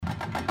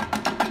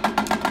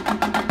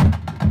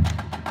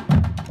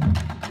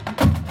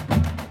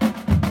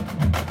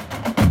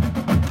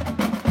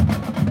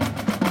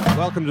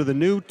welcome to the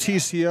new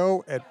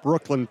TCO at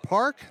Brooklyn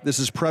Park. This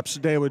is Preps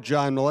Today with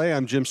John Millay.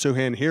 I'm Jim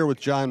Souhan here with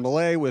John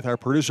Millay, with our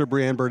producer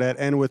Braeden,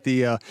 and with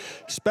the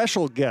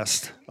special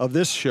guest of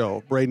this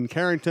show, Braeden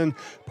Carrington,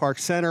 Park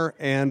Center,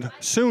 and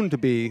soon to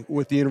be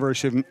with the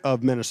University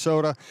of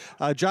Minnesota.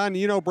 John,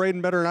 you know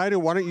Braeden better than I do.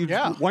 Why don't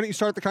you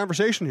start the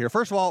conversation here?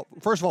 First of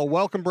all,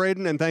 welcome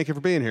Braeden, and thank you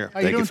for being here.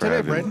 How you doing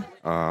today, Braeden?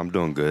 I'm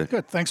doing good.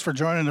 Good. Thanks for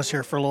joining us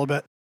here for a little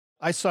bit.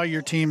 I saw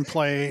your team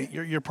play,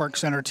 your Park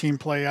Center team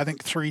play, I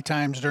think 3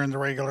 times during the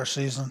regular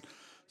season.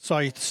 Saw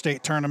you at the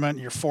state tournament,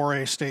 your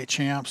 4A state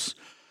champs.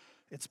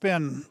 It's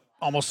been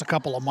almost a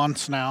couple of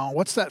months now.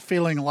 What's that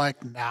feeling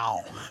like now,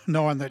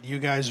 knowing that you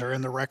guys are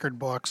in the record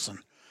books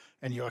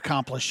and you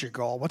accomplished your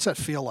goal? What's that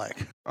feel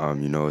like?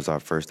 It's our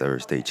first ever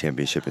state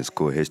championship in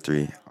school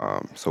history.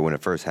 So when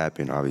it first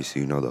happened,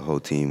 obviously, the whole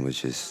team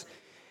was just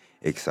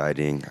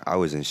exciting. I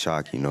was in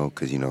shock,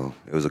 because,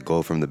 it was a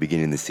goal from the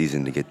beginning of the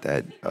season to get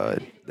that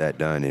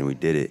done, and we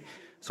did it.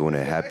 So when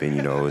it happened,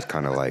 it was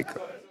kind of like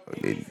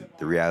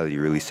the reality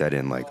really set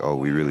in, like, oh,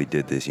 we really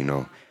did this,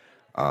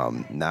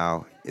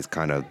 Now it's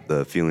kind of,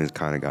 the feelings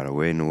kind of got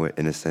away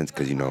in a sense,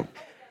 because, you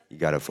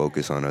got to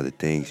focus on other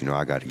things.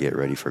 I got to get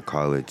ready for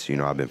college.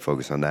 I've been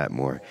focused on that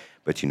more.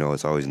 But,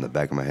 it's always in the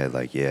back of my head,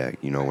 like, yeah,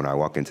 when I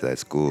walk into that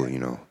school,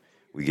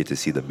 we get to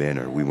see the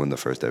banner. We won the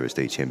first ever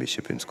state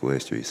championship in school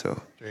history, so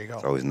there you go.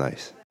 It's always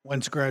nice.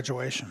 When's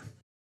graduation?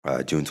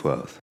 June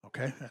 12th.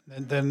 Okay.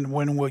 And then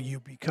when will you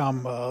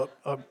become a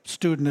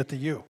student at the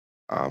U?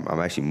 I'm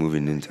actually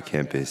moving into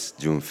campus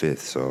June 5th,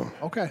 so.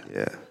 Okay.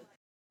 Yeah.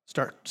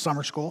 Start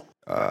summer school?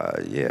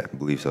 Yeah, I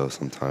believe so,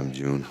 sometime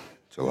June,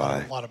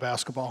 July. A lot of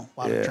basketball, a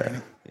lot of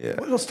training. Yeah.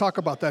 Well, let's talk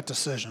about that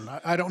decision.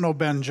 I don't know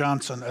Ben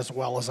Johnson as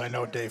well as I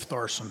know Dave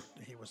Thorson.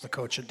 He was the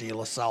coach at De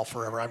La Salle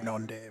forever. I've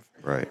known Dave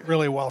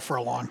really well for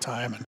a long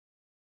time. And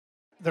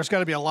there's got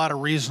to be a lot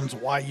of reasons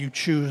why you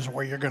choose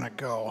where you're going to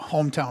go.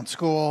 Hometown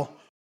school.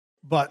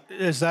 But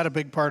is that a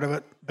big part of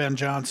it? Ben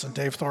Johnson,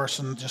 Dave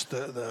Thorson, just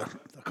the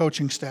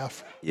coaching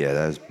staff?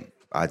 Yeah,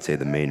 I'd say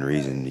the main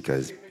reason,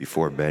 because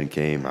before Ben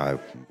came, I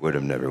would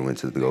have never went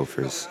to the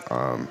Gophers.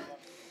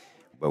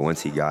 But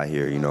once he got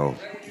here,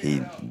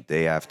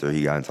 day after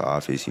he got into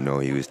office, he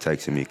was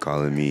texting me,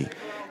 calling me,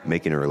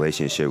 making a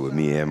relationship with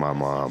me and my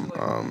mom.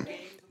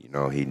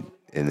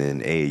 And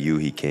then AAU,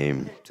 he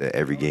came to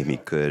every game he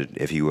could.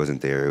 If he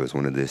wasn't there, it was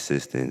one of the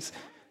assistants.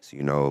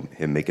 So,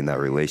 him making that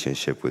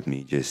relationship with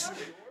me just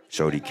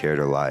showed he cared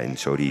a lot and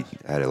showed he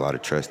had a lot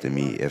of trust in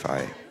me if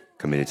I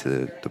committed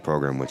to the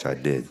program, which I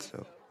did.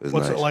 So it was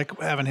What's nice. It like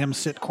having him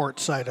sit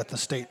courtside at the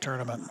state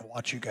tournament and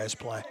watch you guys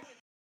play?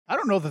 I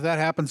don't know that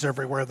happens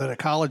everywhere, that a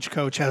college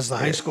coach has the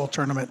high school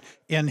tournament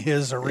in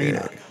his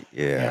arena.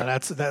 Yeah.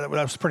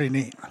 That's pretty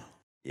neat.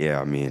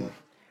 Yeah,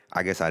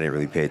 I guess I didn't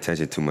really pay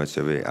attention too much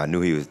of it. I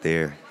knew he was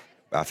there,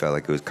 but I felt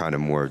like it was kind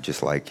of more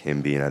just like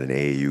him being at an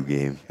AAU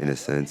game in a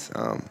sense.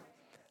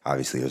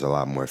 Obviously, there's a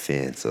lot more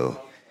fans,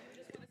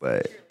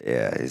 but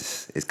yeah,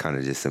 it's kind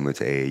of just similar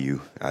to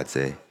AAU, I'd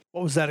say.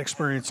 What was that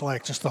experience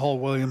like, just the whole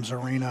Williams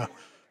Arena,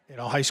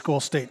 high school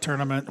state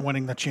tournament,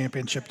 winning the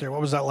championship there?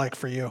 What was that like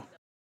for you?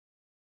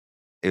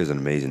 It was an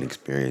amazing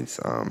experience.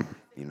 A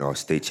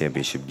state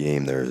championship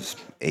game, there's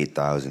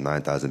 8,000,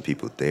 9,000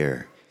 people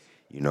there.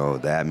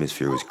 The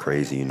atmosphere was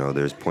crazy.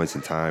 There's points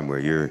in time where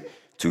you're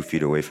 2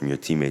 feet away from your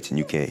teammates and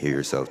you can't hear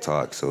yourself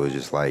talk. So it's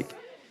just like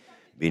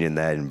being in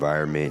that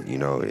environment,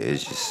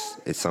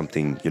 it's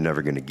something you're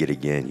never going to get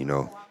again.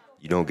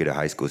 You don't get a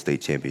high school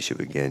state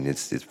championship again.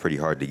 It's pretty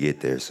hard to get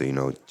there.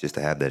 So, just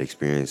to have that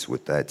experience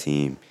with that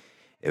team,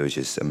 it was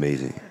just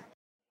amazing.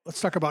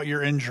 Let's talk about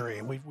your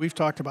injury. We've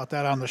talked about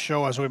that on the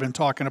show as we've been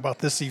talking about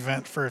this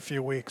event for a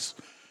few weeks.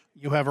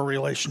 You have a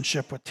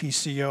relationship with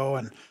TCO,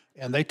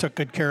 and they took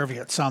good care of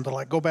you, it sounded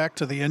like. Go back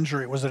to the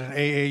injury. Was it an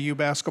AAU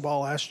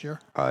basketball last year?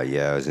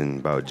 Yeah, it was in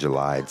about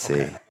July, I'd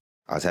say. Okay.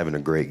 I was having a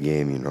great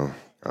game,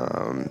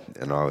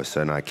 and all of a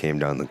sudden I came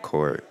down the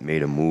court,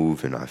 made a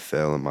move, and I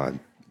fell, and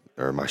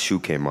my shoe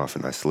came off,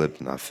 and I slipped,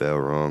 and I fell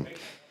wrong.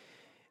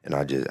 And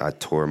I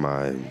tore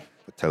my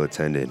patella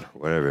tendon,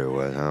 whatever it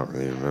was, I don't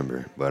really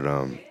remember. But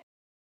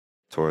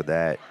tore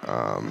that.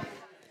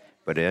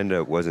 But it ended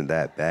up wasn't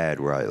that bad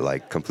where I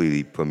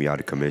completely put me out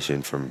of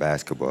commission from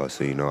basketball.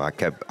 So I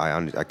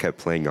kept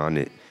playing on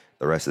it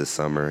the rest of the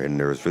summer, and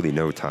there was really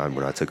no time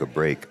when I took a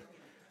break.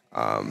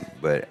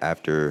 But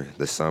after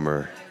the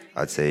summer,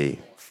 I'd say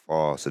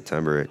fall,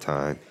 September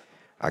time,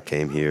 I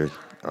came here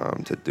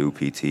to do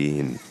PT,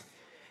 and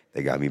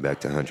they got me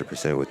back to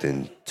 100%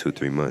 within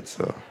 2-3 months.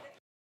 So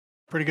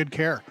pretty good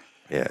care.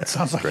 Yeah, it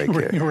sounds like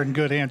you were in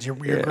good hands. You're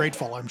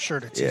grateful, I'm sure,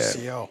 to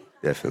TCO. Yeah,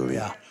 definitely.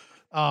 Yeah.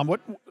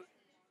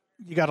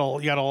 You got a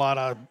lot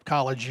of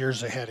college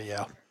years ahead of you.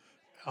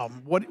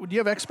 What do you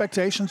have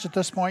expectations at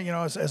this point?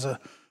 As a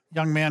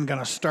young man going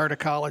to start a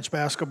college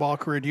basketball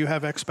career, do you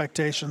have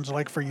expectations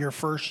like for your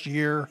first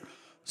year,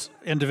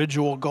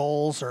 individual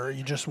goals, or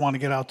you just want to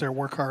get out there,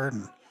 work hard,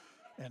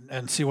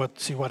 and see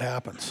what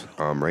happens?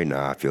 Right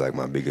now, I feel like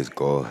my biggest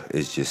goal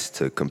is just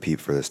to compete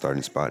for the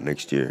starting spot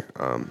next year.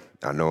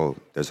 I know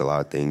there's a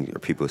lot of things, or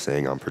people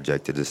saying I'm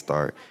projected to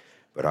start,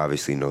 but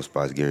obviously no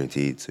spot's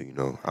guaranteed.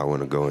 So, I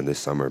want to go in this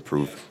summer,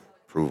 prove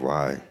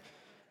why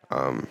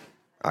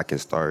I can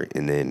start.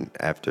 And then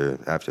after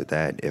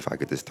that, if I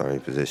get the starting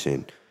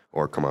position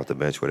or come off the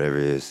bench, whatever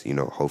it is,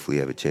 hopefully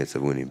have a chance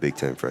of winning Big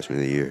Ten Freshman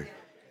of the Year.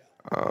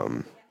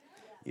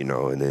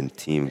 And then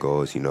team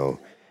goals,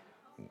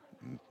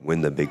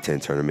 win the Big Ten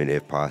tournament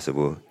if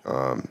possible.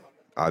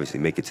 Obviously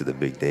make it to the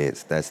big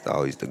dance. That's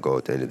always the goal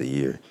at the end of the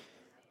year.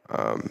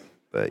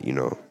 But,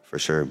 for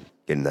sure,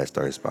 getting that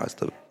starting spot's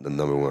the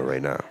number one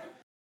right now.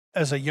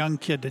 As a young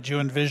kid, did you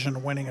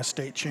envision winning a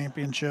state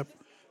championship?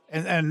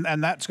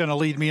 And that's going to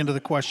lead me into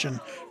the question,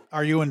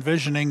 are you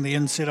envisioning the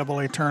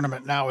NCAA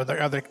tournament now?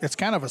 It's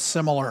kind of a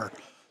similar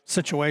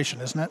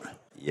situation, isn't it?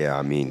 Yeah,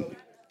 I mean,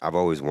 I've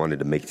always wanted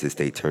to make it to the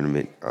state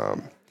tournament.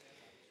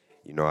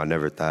 I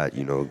never thought,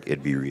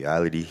 it'd be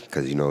reality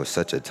because, it's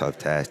such a tough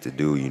task to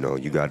do.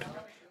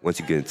 Once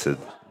you get into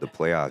the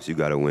playoffs, you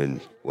got to win,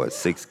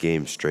 6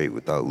 games straight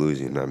without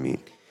losing. I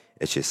mean,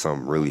 it's just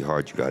something really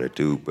hard you got to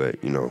do.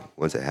 But,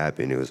 once it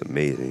happened, it was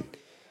amazing.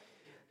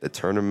 The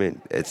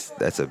tournament,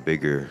 that's a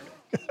bigger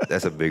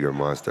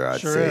monster, I'd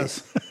sure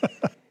say.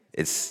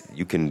 Is.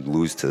 You can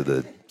lose to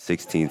the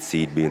 16th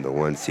seed being the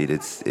 1 seed.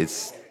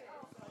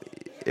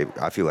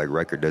 I feel like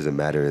record doesn't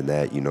matter in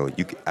that.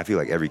 I feel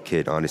like every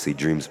kid honestly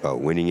dreams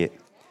about winning it.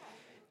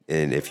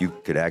 And if you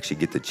could actually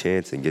get the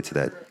chance and get to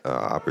that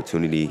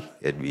opportunity,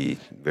 it'd be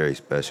very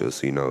special.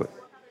 So,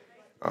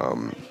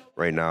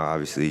 right now,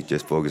 obviously,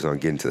 just focus on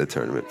getting to the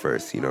tournament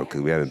first,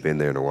 because we haven't been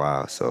there in a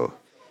while. So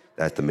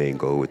that's the main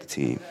goal with the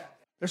team.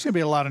 There's going to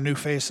be a lot of new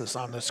faces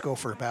on this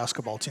Gopher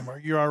basketball team. Are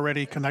you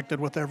already connected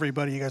with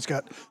everybody? You guys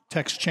got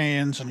text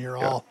chains and you're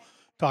all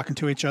talking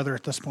to each other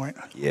at this point?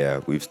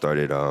 Yeah, we've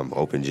started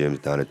open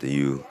gyms down at the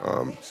U,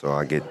 so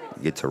I get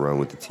to run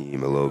with the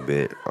team a little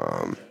bit.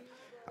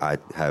 I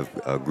have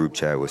a group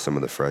chat with some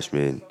of the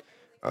freshmen.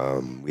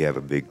 We have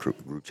a big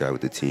group chat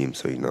with the team,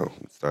 so, we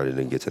started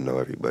to get to know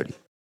everybody.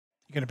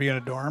 You going to be in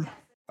a dorm?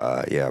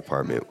 Yeah,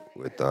 apartment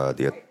with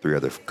the 3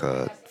 other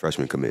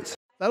freshman commits.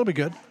 That'll be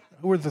good.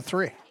 Who are the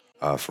 3?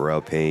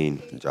 Pharrell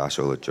Payne,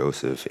 Joshua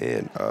Joseph,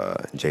 and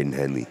Jaden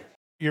Henley.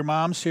 Your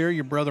mom's here.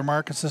 Your brother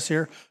Marcus is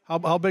here.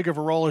 How big of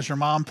a role is your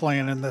mom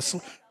playing in this?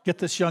 Get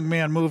this young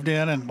man moved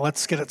in, and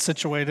let's get it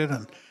situated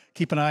and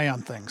keep an eye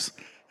on things.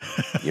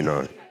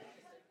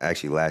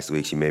 Actually, last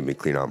week she made me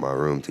clean out my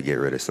room to get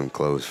rid of some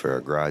clothes for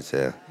a garage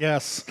sale.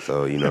 Yes.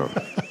 So, I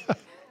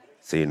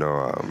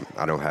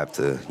don't have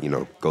to,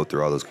 go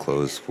through all those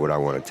clothes, what I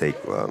want to take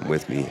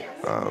with me.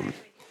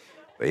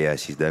 But yeah,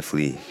 she's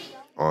definitely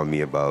on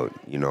me about,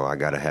 I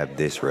got to have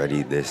this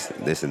ready, this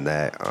and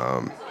that,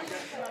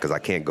 because I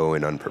can't go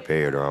in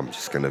unprepared or I'm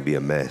just going to be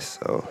a mess.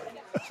 So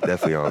she's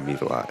definitely on me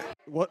a lot.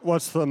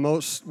 What's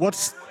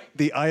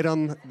the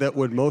item that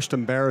would most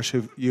embarrass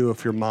you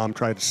if your mom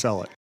tried to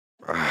sell it?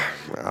 I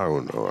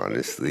don't know,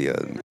 honestly. I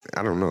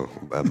don't know.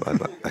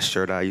 A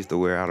shirt I used to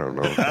wear, I don't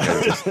know.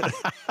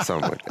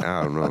 Something like that.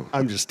 I don't know.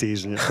 I'm just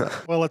teasing you.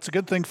 Well, it's a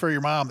good thing for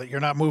your mom that you're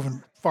not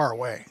moving far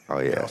away. Oh,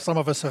 yeah. Some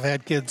of us have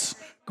had kids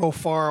go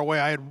far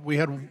away. We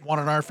had one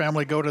in our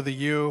family go to the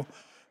U,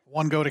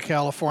 one go to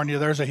California.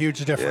 There's a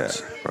huge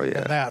difference in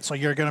that. So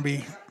you're not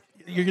going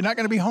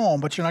to be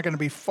home, but you're not going to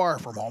be far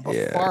from home, but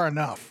far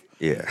enough.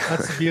 Yeah.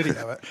 That's the beauty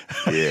of it.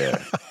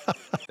 Yeah,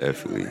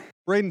 definitely.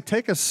 Braeden,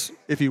 take us,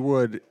 if you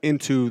would,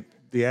 into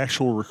the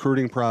actual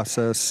recruiting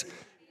process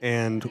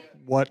and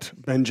what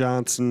Ben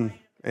Johnson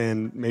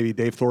and maybe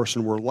Dave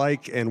Thorson were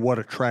like and what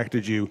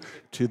attracted you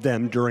to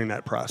them during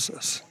that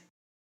process.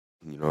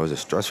 It was a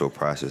stressful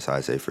process,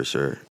 I'd say, for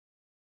sure.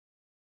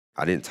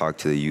 I didn't talk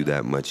to the U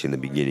that much in the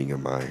beginning of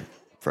my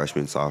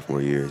freshman,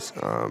 sophomore years.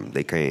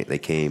 They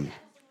came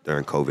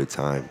during COVID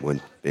time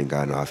when Ben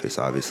got in office,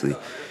 obviously.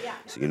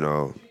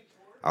 So,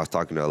 I was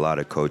talking to a lot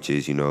of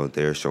coaches,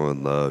 they're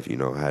showing love,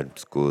 I had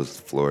schools,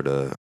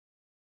 Florida.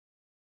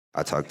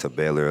 I talked to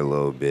Baylor a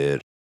little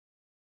bit,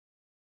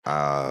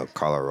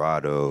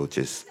 Colorado,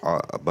 just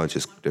a bunch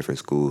of different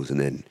schools.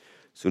 And then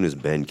as soon as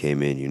Ben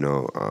came in, it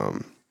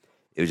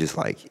was just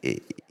like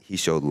he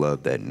showed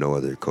love that no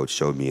other coach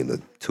showed me in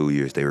the 2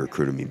 years they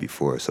recruited me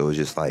before. So it was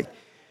just like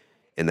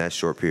in that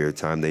short period of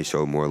time, they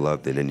showed more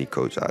love than any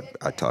coach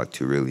I talked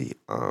to, really.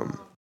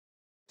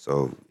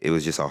 So it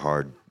was just a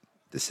hard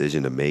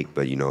decision to make,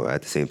 but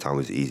at the same time it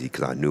was easy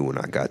because I knew when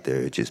I got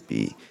there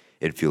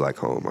it'd feel like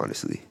home,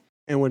 honestly.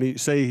 And when you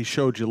say he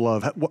showed you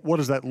love, what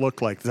does that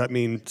look like? Does that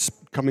mean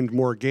coming to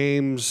more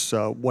games?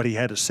 What he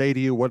had to say to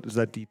you? What does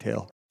that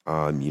detail?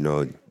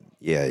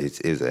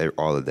 It's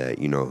all of that.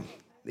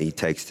 He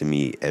texted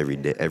me every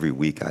day, every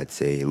week. I'd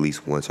say at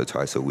least once or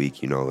twice a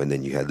week. And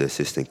then you had the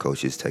assistant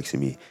coaches texting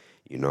me.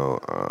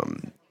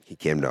 He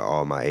came to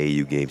all my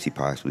AAU games he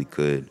possibly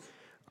could.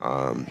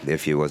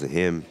 If it wasn't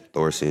him,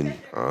 Thorson,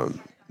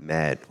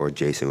 Matt, or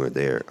Jason were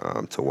there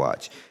to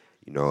watch.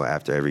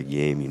 After every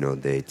game,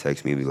 they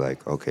text me, be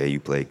like, okay, you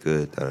played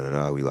good,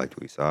 da-da-da, we liked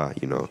what we saw,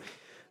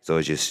 So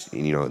it's just,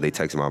 they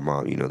texted my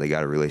mom, they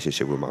got a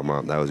relationship with my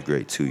mom. That was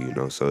great too,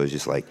 So it's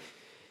just like,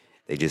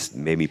 they just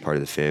made me part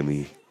of the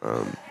family.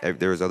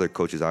 There was other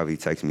coaches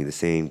obviously texting me the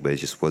same, but it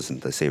just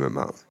wasn't the same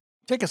amount.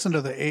 Take us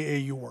into the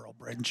AAU world,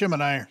 Braeden. Jim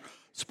and I are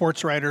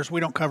sports writers. We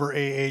don't cover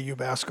AAU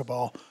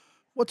basketball.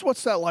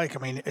 What's that like? I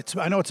mean,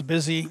 I know it's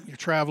busy. You're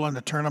traveling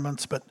to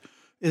tournaments, but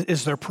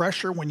is there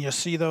pressure when you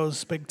see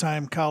those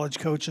big-time college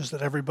coaches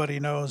that everybody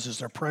knows? Is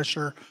there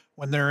pressure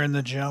when they're in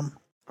the gym?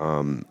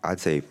 I'd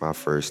say my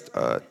first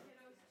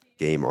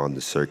game on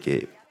the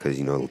circuit, because,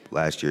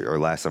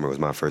 last summer was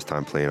my first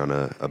time playing on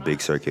a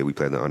big circuit. We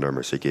played the Under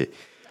Armour circuit.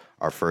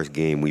 Our first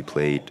game, we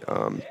played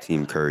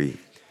Team Curry.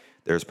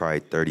 There's probably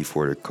 30,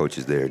 40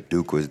 coaches there.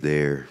 Duke was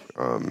there,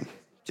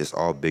 just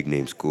all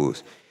big-name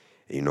schools.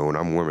 When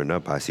I'm warming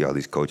up, I see all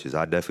these coaches.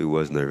 I definitely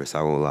was nervous.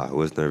 I won't lie. I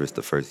was nervous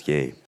the first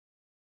game.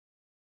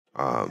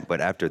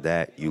 But after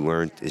that, you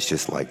learn it's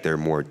just like they're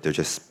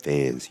just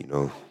fans,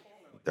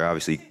 They're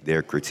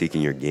they're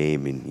critiquing your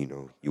game and,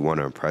 you want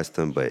to impress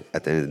them. But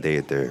at the end of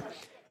the day,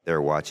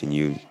 they're watching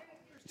you.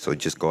 So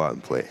just go out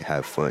and play,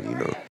 have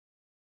fun,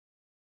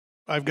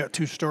 I've got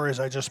 2 stories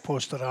I just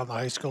posted on the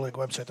High School League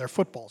website. They're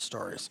football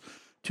stories.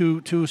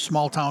 Two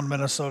small-town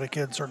Minnesota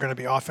kids are going to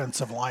be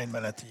offensive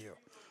linemen at the U.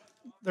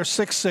 They're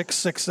 6'6",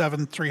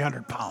 6'7",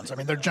 300 pounds. I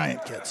mean, they're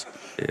giant kids.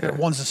 Yeah.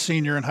 One's a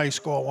senior in high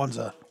school, one's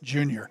a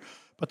junior.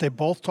 But they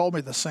both told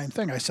me the same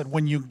thing. I said,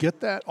 when you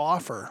get that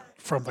offer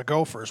from the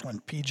Gophers, when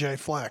P.J.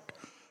 Fleck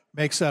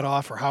makes that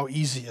offer, how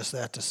easy is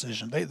that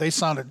decision? They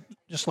sounded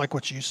just like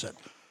what you said.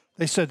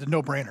 They said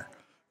no-brainer.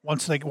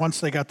 Once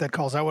they got that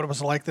call, is that what it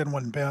was like then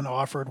when Ben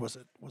offered? Was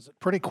it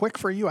pretty quick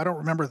for you? I don't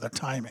remember the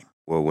timing.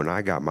 Well, when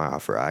I got my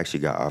offer, I actually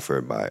got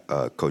offered by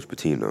Coach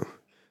Patino.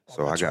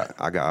 So I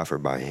got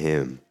offered by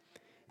him.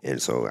 And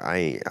so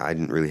I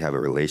didn't really have a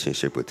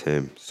relationship with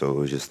him. So it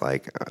was just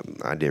like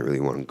I didn't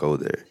really want to go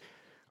there.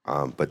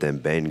 But then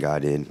Ben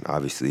got in.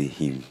 Obviously,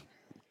 he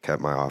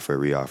kept my offer,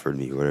 re-offered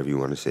me, whatever you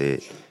want to say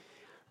it.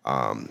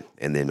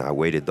 And then I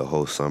waited the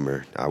whole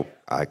summer.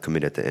 I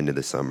committed at the end of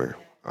the summer.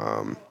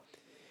 And,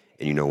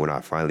 when I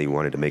finally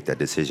wanted to make that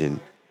decision,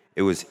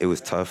 it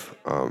was tough.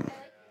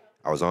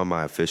 I was on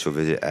my official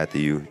visit at the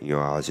U.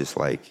 I was just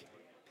like,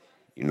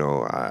 I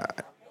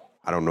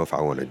don't know if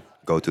I want to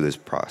go through this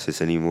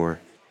process anymore.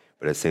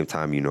 But at the same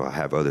time, I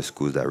have other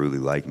schools that really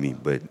like me.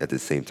 But at the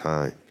same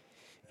time,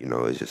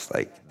 it's just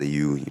like the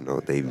U,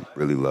 they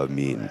really love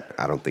me, and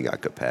I don't think I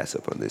could pass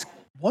up on this.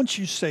 Once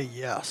you say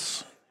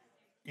yes,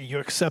 you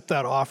accept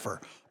that offer,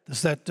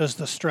 does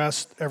the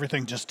stress,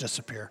 everything just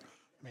disappear?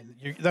 I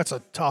mean, that's a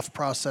tough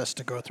process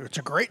to go through. It's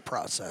a great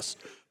process.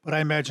 But I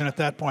imagine at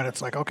that point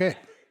it's like, okay,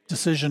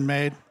 decision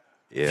made,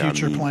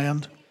 future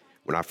planned.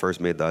 When I first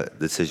made that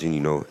decision,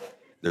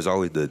 there's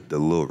always the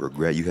little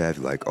regret you have,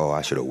 like, oh,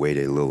 I should have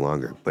waited a little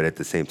longer. But at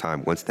the same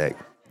time, once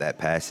that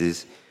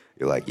passes,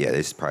 you're like, yeah,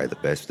 this is probably the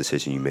best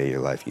decision you made in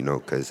your life,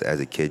 because as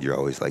a kid, you're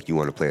always like, you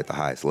want to play at the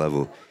highest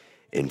level.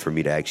 And for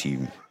me to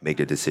actually make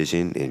a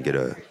decision and get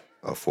a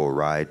full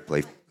ride,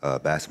 play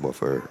basketball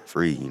for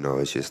free,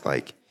 it's just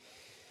like,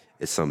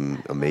 it's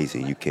something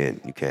amazing. You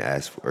can't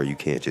ask for, or you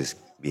can't just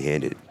be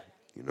handed,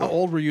 How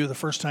old were you the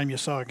first time you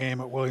saw a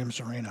game at Williams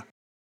Arena?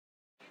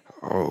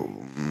 Oh,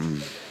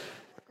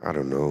 I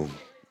don't know,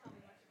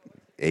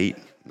 8,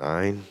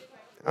 9.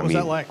 What was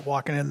that like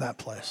walking in that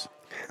place?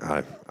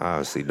 I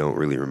honestly don't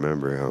really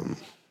remember.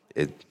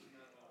 It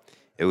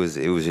was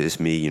just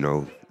me,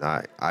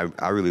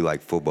 I really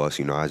like football,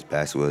 so,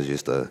 basketball was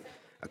just a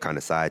kind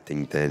of side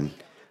thing then.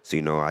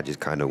 So, I just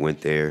kind of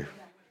went there,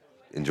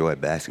 enjoyed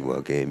a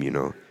basketball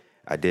game,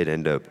 I did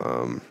end up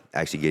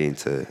actually getting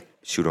to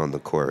shoot on the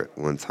court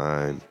one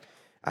time.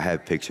 I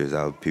have pictures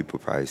of people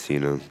probably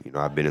seen them.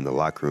 I've been in the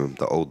locker room,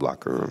 the old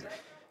locker room.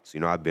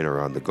 So, I've been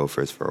around the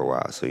Gophers for a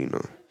while. So,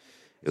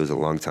 it was a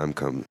long time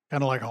coming.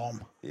 Kind of like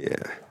home. Yeah.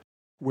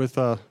 With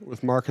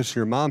Marcus and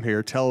your mom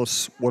here, tell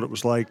us what it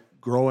was like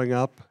growing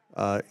up.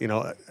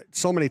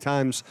 So many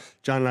times,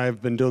 John and I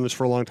have been doing this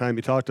for a long time.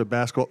 You talk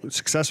to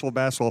successful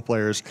basketball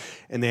players,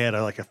 and they had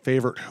a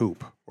favorite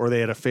hoop, or they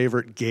had a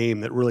favorite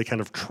game that really kind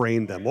of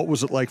trained them. What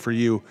was it like for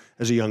you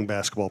as a young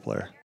basketball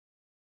player?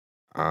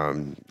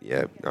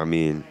 Yeah, I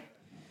mean,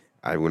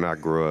 when I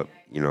grew up,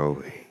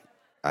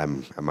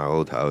 I'm at my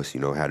old house,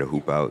 had a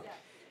hoop out.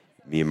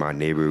 Me and my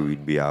neighbor,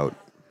 we'd be out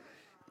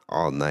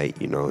all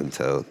night,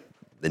 until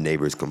the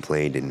neighbors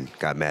complained and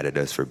got mad at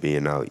us for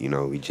being out.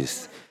 We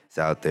just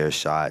sat out there,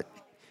 shot.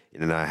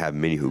 And then I have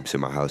mini hoops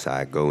in my house.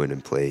 I go in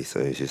and play. So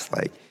it's just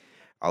like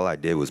all I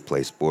did was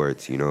play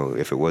sports.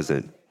 If it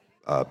wasn't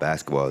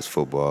basketball, it was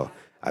football.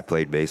 I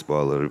played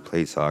baseball a little bit,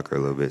 played soccer a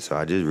little bit. So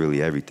I did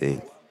really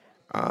everything.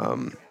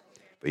 But,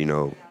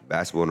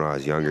 basketball when I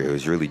was younger, it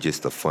was really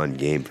just a fun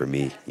game for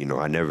me.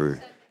 I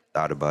never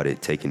thought about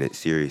it, taking it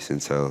serious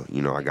until,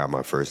 I got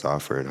my first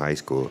offer in high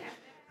school.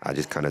 I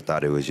just kind of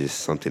thought it was just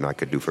something I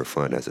could do for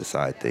fun as a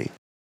side thing.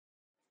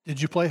 Did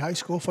you play high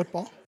school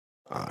football?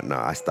 No,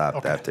 I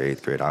stopped after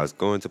 8th grade. I was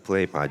going to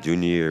play my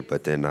junior year,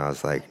 but then I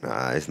was like,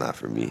 nah, it's not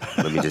for me.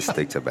 Let me just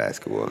stick to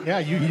basketball. Yeah,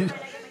 you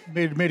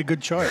made a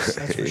good choice,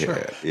 that's for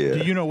sure. Yeah.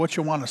 Do you know what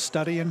you want to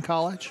study in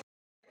college?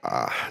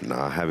 No,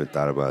 I haven't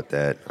thought about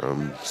that.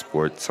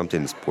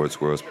 Something in sports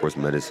world, sports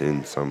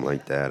medicine, something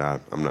like that.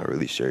 I'm not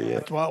really sure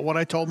yet. Well, what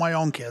I told my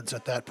own kids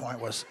at that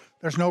point was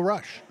There's no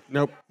rush.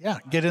 Nope. Yeah,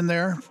 get in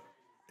there,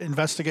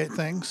 investigate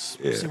things,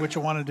 see what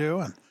you want to do,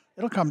 and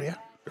it'll come to you.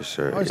 For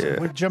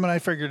sure, Jim and I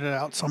figured it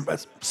out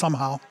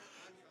somehow.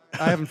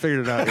 I haven't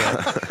figured it out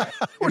yet.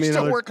 We're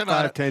still working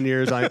on it. 5-10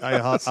 years,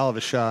 I'll have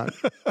a shot.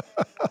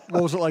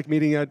 What was it like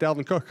meeting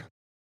Dalvin Cook?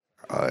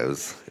 It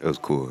was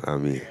cool. I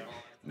mean,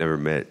 never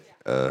met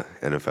an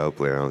NFL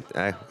player.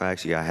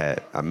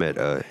 I met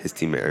his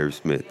teammate Irv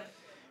Smith,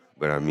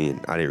 but I mean,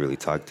 I didn't really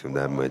talk to him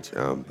that much.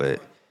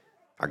 But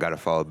I got to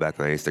follow back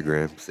on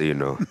Instagram,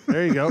 so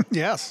There you go.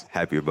 Yes.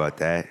 Happy about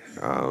that.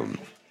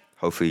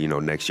 Hopefully,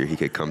 next year he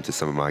could come to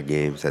some of my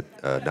games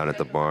down at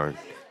the barn,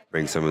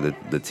 bring some of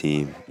the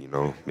team,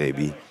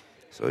 maybe.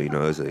 So, it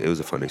was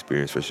a fun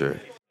experience for sure.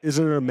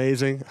 Isn't it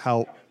amazing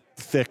how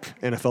thick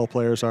NFL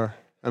players are?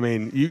 I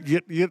mean, you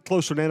get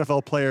close to an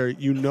NFL player,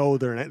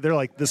 they're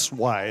like this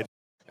wide.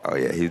 Oh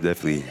yeah, he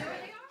definitely.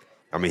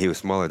 I mean, he was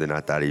smaller than I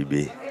thought he'd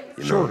be.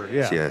 Shorter,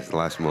 yeah. Yeah, a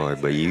lot smaller,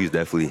 but he's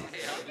definitely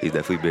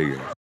bigger.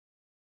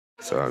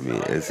 So I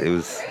mean,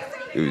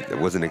 I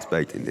wasn't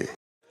expecting it.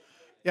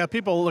 Yeah,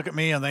 people look at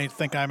me and they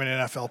think I'm an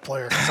NFL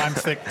player because I'm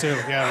thick too.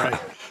 Yeah,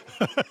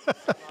 right.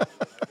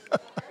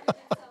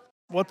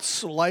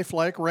 What's life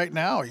like right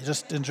now? You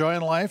just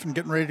enjoying life and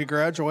getting ready to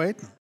graduate?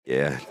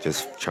 Yeah,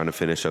 just trying to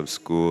finish up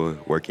school,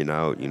 working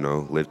out,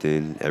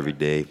 lifting every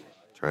day,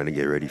 trying to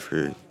get ready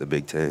for the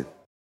Big Ten.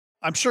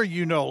 I'm sure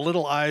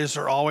little eyes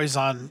are always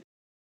on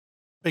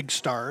big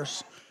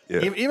stars. Yeah.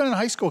 Even in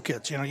high school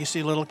kids, you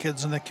see little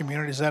kids in the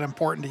community. Is that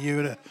important to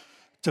you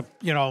to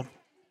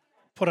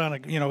put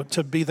on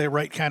to be the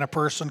right kind of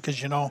person?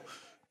 Because,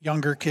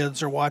 younger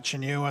kids are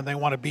watching you and they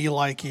want to be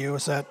like you.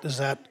 Is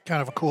that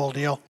kind of a cool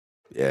deal?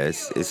 Yeah,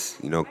 it's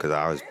because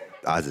I was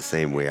the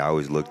same way. I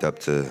always looked up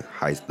to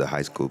the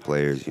high school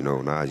players.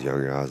 When I was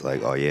younger, I was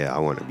like, oh yeah, I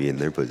want to be in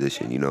their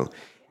position.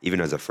 Even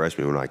as a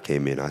freshman, when I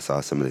came in, I saw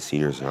some of the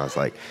seniors, and I was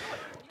like,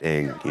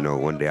 dang,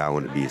 one day I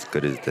want to be as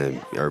good as them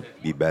or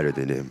be better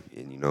than them.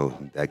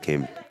 And that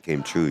came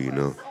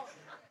true.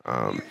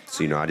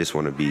 So I just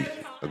want to be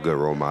a good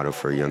role model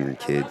for younger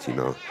kids.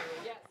 And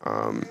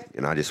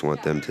I just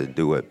want them to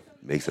do what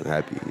makes them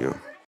happy.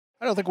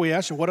 I don't think we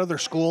asked you what other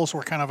schools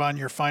were kind of on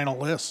your final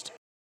list.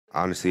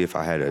 Honestly, if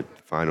I had a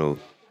final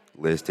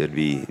list, it'd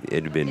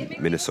have been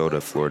Minnesota,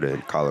 Florida,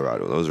 and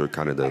Colorado. Those were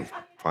kind of the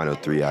final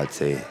three I'd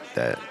say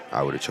that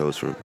I would have chose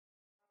from.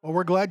 Well,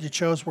 we're glad you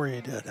chose where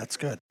you did. That's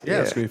good.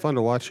 Yeah, it's going to be fun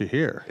to watch you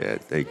here. Yeah,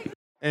 thank you.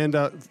 And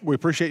we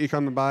appreciate you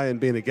coming by and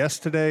being a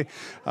guest today.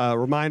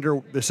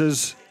 Reminder, this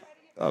is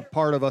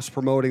part of us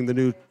promoting the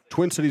new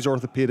Twin Cities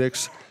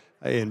Orthopedics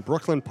in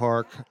Brooklyn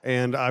Park.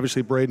 And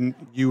obviously, Braeden,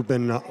 you've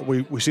been,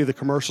 we see the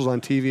commercials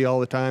on TV all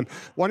the time.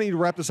 Why don't you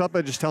wrap this up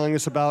by just telling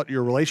us about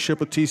your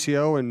relationship with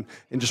TCO and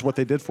just what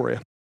they did for you?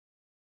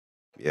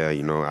 Yeah,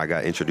 I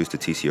got introduced to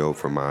TCO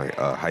from my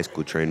high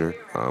school trainer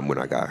when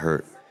I got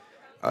hurt.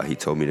 He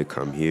told me to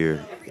come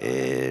here,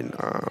 and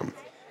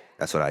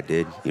that's what I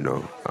did,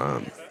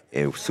 And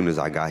as soon as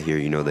I got here,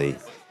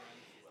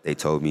 they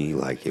told me,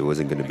 like, it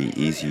wasn't going to be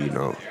easy,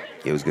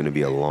 It was going to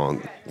be a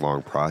long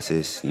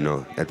process.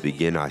 At the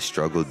beginning, I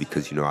struggled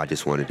because, I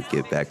just wanted to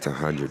get back to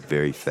 100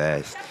 very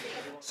fast.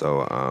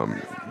 So,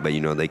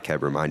 but, they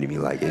kept reminding me,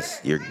 like,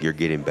 you're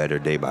getting better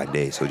day by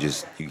day. So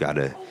you got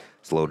to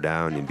slow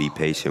down and be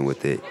patient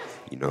with it.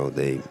 It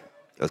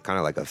was kind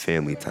of like a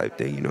family type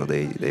thing.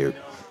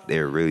 They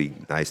were really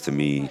nice to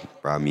me,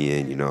 brought me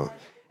in,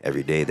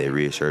 every day. They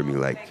reassured me,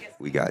 like,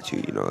 we got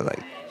you,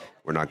 like,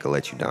 we're not going to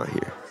let you down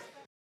here.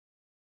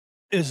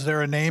 Is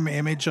there a name,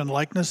 image, and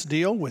likeness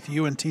deal with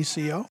you and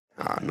TCO?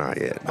 Not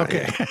yet.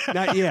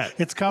 Not yet.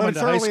 It's coming to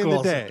high early school. In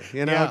the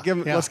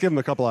day. Let's give them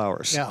a couple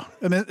hours. Yeah,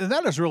 and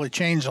that has really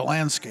changed the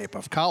landscape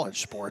of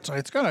college sports.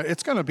 It's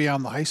gonna be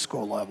on the high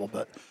school level,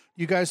 but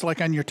you guys,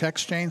 like on your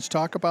text chains,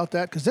 talk about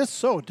that because it's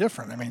so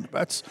different. I mean,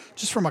 that's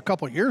just from a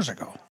couple years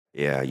ago.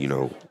 Yeah,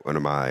 one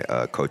of my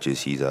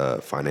coaches, he's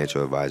a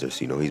financial advisor,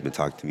 so he's been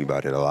talking to me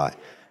about it a lot.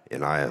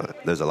 And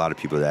there's a lot of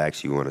people that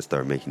actually want to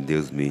start making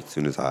deals with me as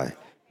soon as I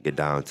get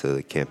down to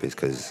the campus,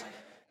 because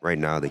right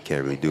now they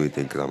can't really do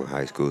anything because I'm in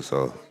high school.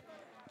 So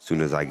as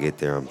soon as I get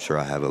there, I'm sure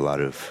I have a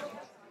lot of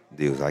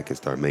deals I can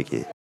start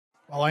making.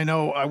 Well, I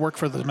know I work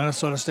for the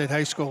Minnesota State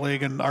High School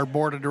League, and our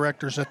board of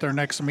directors at their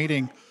next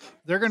meeting,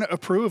 they're going to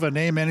approve a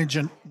name, image,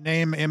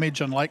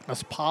 and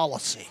likeness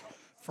policy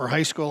for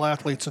high school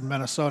athletes in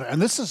Minnesota. And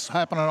this is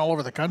happening all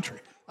over the country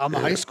on the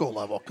high school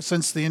level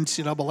since the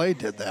NCAA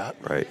did that.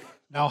 Right.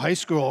 Now high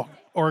school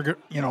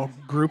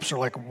groups are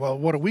like, well,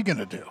 what are we going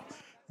to do?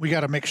 We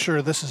got to make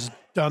sure this is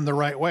done the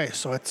right way.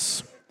 So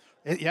it's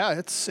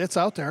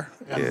out there.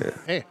 And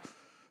hey,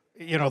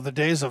 the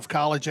days of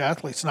college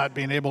athletes not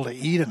being able to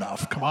eat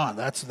enough. Come on,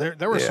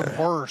 there were some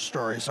horror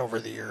stories over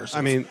the years.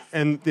 I mean,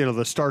 and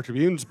the Star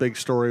Tribune's big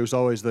story was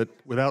always that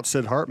without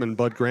Sid Hartman,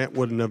 Bud Grant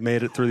wouldn't have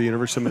made it through the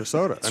University of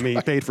Minnesota. I mean,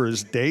 he paid for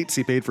his dates,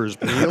 he paid for his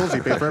meals,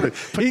 he paid for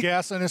everything. Put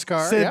gas in his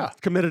car. Sid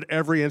committed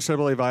every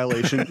NCAA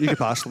violation you could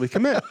possibly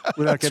commit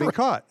without getting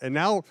caught. And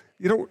now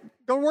don't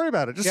worry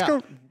about it. Just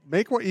go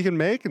make what you can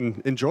make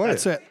and enjoy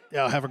That's it.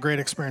 Yeah, have a great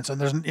experience. And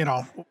there's,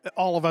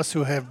 all of us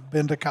who have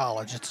been to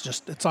college,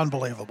 it's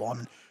unbelievable. I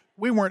mean,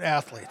 we weren't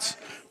athletes.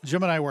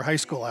 Jim and I were high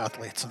school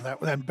athletes,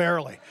 and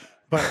barely.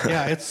 But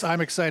yeah, I'm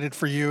excited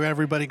for you.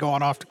 Everybody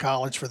going off to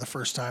college for the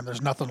first time.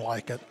 There's nothing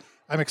like it.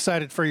 I'm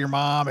excited for your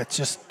mom. It's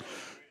just,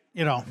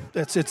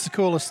 it's the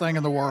coolest thing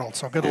in the world.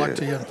 So good luck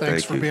to you, and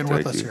thanks for being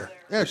with us here.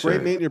 Yeah,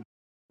 great meeting you,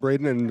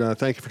 Braeden, and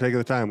thank you for taking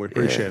the time. We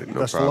appreciate it.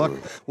 No Best problem.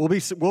 of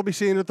luck. We'll be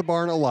seeing you at the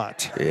barn a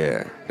lot.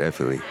 Yeah,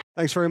 definitely.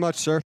 Thanks very much,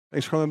 sir.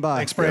 Thanks for coming by.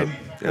 Thanks, Braeden.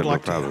 Good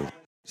luck to you.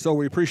 So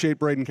we appreciate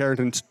Braeden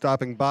Carrington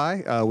stopping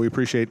by. We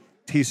appreciate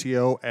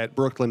TCO at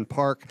Brooklyn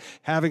Park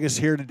having us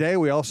here today.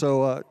 We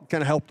also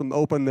kind of helped them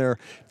open the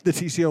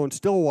TCO in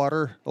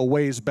Stillwater a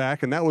ways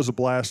back, and that was a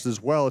blast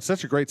as well. It's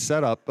such a great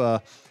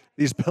setup.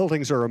 These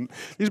buildings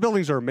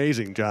are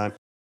amazing, John.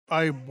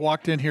 I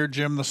walked in here,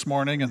 Jim, this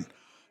morning,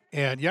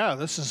 and yeah,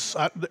 this is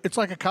it's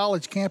like a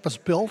college campus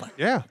building.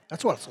 Yeah,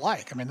 that's what it's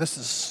like. I mean, this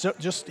is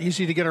just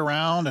easy to get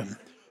around, and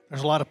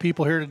there's a lot of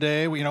people here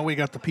today. We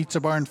got the Pizza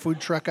Barn food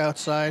truck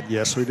outside.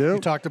 Yes, we do. We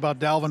talked about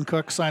Dalvin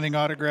Cook signing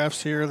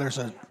autographs here.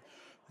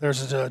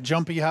 There's a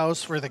jumpy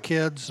house for the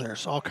kids.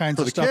 There's all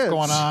kinds of stuff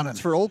going on. It's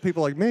for old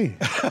people like me.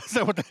 Is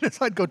that what that is?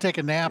 I'd go take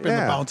a nap in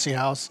the bouncy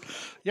house.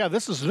 Yeah,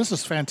 this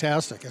is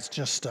fantastic. It's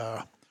just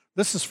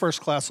this is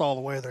first class all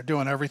the way. They're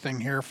doing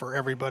everything here for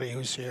everybody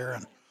who's here,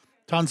 and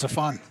tons of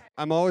fun.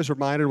 I'm always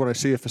reminded when I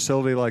see a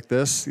facility like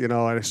this.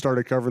 I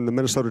started covering the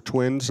Minnesota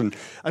Twins, and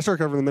I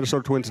started covering the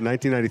Minnesota Twins in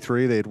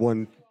 1993. They had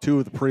won 2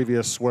 of the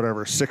previous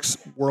 6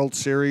 World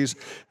Series.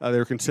 They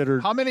were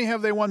considered. How many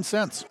have they won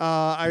since?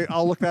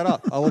 I'll look that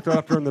up. I'll look that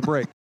up during the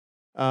break.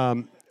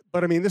 But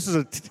I mean, this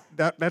is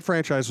that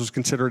franchise was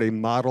considered a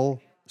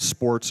model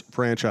sports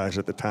franchise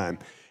at the time,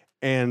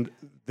 and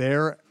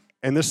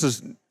this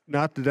is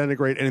not to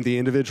denigrate any of the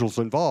individuals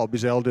involved,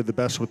 because they all did the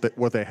best with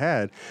what they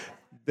had.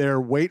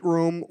 Their weight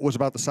room was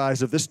about the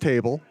size of this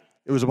table.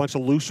 It was a bunch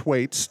of loose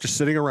weights just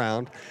sitting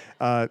around.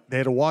 They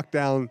had to walk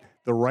down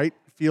the right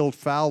field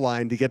foul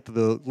line to get to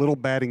the little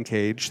batting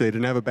cage. They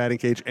didn't have a batting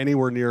cage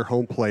anywhere near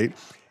home plate.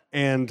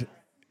 And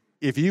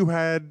if you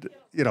had,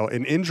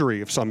 an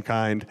injury of some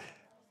kind,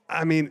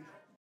 I mean,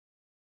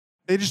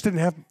 they just didn't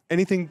have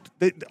anything.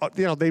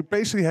 They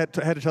basically had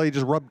to tell you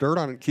just rub dirt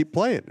on it and keep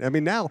playing. I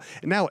mean, now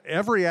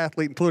every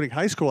athlete, including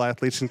high school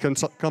athletes, can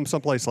come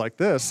someplace like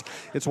this.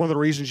 It's one of the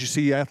reasons you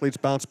see athletes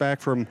bounce back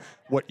from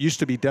what used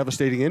to be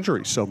devastating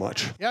injuries so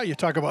much. Yeah, you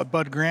talk about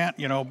Bud Grant.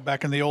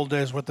 Back in the old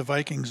days with the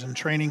Vikings in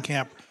training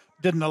camp,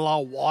 didn't allow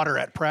water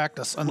at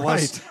practice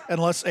unless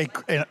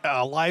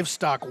a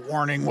livestock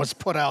warning was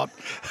put out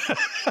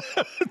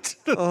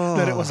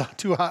that it was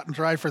too hot and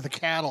dry for the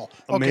cattle.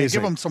 Amazing. Okay,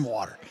 give them some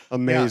water.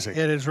 Amazing.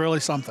 Yeah, it is really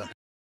something.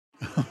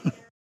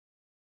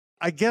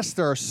 I guess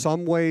there are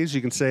some ways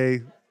you can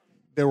say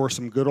there were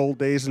some good old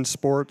days in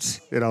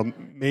sports.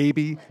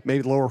 Maybe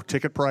lower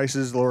ticket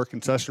prices, lower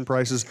concession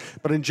prices,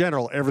 but in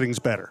general, everything's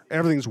better.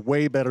 Everything's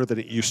way better than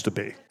it used to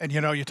be. And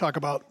you talk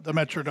about the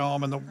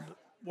Metrodome and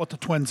what the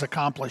Twins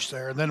accomplished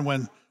there. And then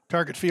when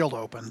Target Field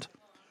opened,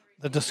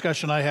 the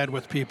discussion I had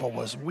with people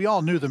was we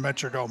all knew the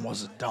Metrodome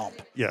was a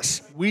dump.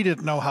 Yes. We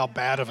didn't know how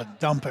bad of a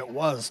dump it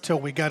was till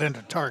we got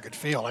into Target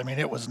Field. I mean,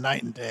 it was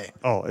night and day.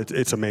 Oh,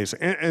 it's amazing.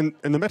 And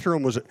the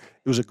Metrodome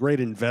was a great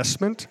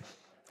investment.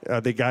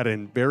 They got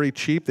in very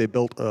cheap. They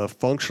built a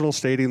functional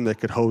stadium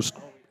that could host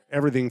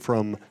everything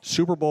from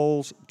Super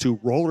Bowls to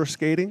roller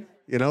skating.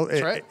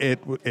 That's right.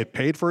 It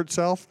paid for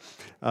itself.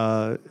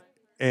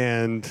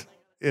 And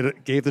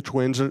it gave the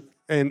Twins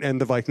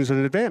and the Vikings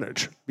an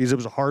advantage because it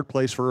was a hard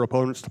place for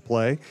opponents to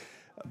play.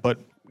 But,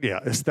 yeah,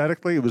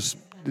 aesthetically, it was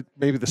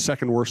maybe the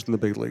second worst in the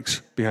big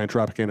leagues behind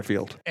Tropicana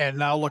Field. And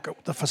now look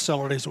at the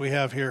facilities we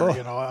have here.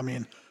 I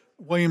mean,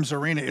 Williams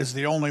Arena is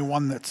the only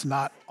one that's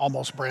not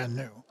almost brand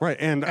new. Right,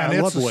 and I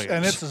love Williams.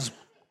 And it's as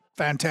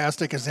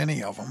fantastic as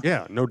any of them.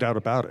 Yeah, no doubt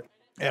about it.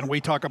 And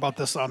we talk about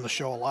this on the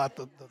show a lot,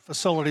 the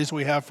facilities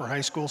we have for high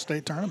school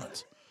state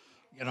tournaments.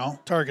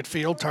 Target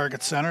Field,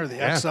 Target Center,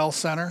 the XL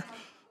Center.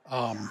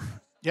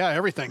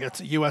 Everything.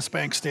 It's a U.S.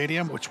 Bank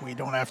Stadium, which we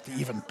don't have to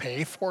even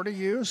pay for to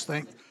use.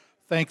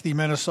 Thank the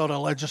Minnesota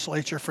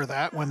legislature for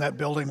that. When that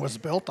building was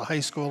built, the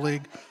high school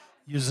league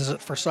uses it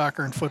for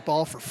soccer and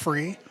football for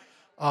free.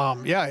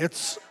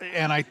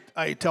 And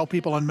I tell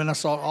people in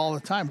Minnesota all the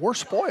time, we're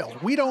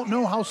spoiled. We don't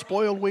know how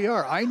spoiled we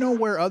are. I know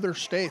where other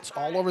states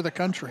all over the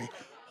country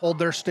hold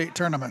their state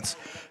tournaments.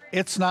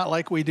 It's not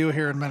like we do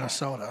here in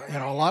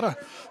Minnesota.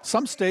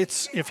 Some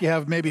states, if you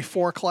have maybe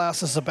 4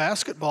 classes of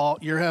basketball,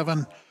 you're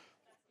having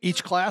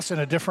each class in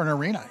a different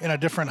arena, in a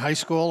different high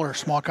school or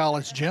small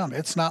college gym.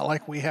 It's not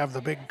like we have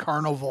the big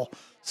carnival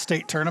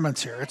state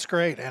tournaments here. It's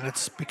great, and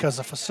it's because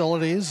of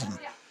facilities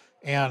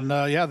and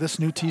this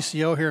new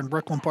TCO here in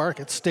Brooklyn Park,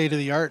 it's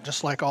state-of-the-art,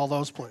 just like all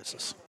those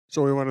places.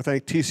 So we want to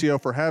thank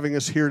TCO for having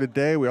us here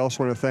today. We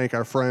also want to thank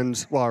our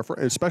friends,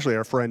 especially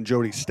our friend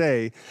Jody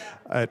Stay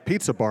at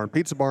Pizza Barn.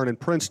 Pizza Barn in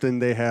Princeton,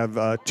 they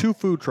have 2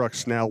 food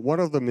trucks now. One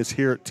of them is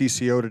here at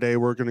TCO today.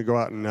 We're going to go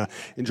out and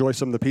enjoy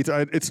some of the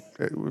pizza.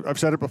 I've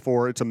said it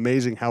before. It's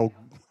amazing how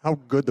how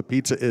good the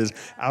pizza is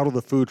out of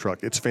the food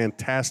truck. It's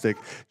fantastic.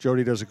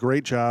 Jody does a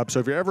great job. So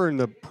if you're ever in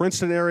the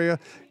Princeton area,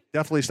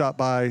 definitely stop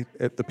by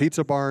at the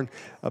Pizza Barn.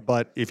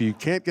 But if you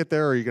can't get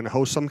there or you're going to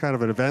host some kind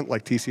of an event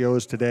like TCO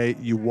is today,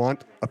 you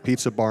want a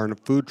Pizza Barn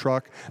food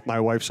truck. My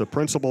wife's a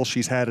principal.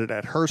 She's had it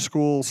at her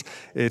schools.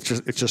 It's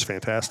just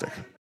fantastic.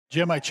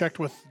 Jim, I checked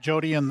with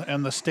Jody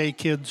and the Stay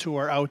kids who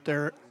are out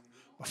there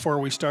before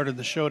we started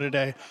the show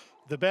today.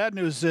 The bad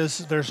news is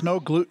there's no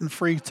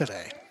gluten-free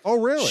today. Oh,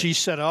 really? She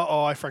said,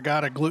 I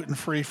forgot a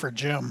gluten-free for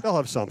Jim. They'll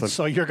have something.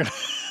 So you're going to,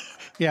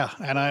 yeah.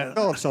 And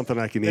they'll have something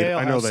I can eat.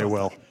 I know they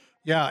will.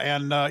 Yeah,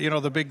 and,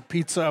 the big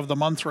pizza of the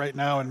month right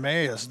now in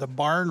May is the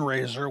Barn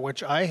Raiser,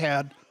 which I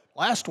had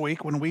last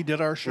week when we did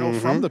our show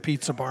from the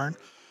Pizza Barn.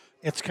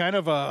 It's kind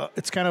of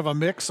a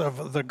mix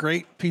of the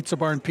great Pizza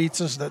Barn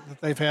pizzas that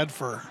they've had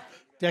for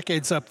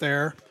decades up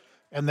there,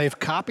 and they've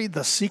copied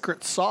the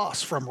secret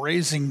sauce from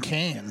Raising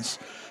Cane's.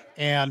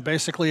 And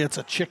basically it's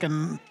a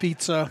chicken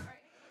pizza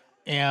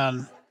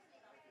and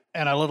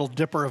a little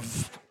dipper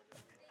of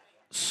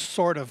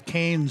sort of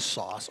cane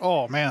sauce.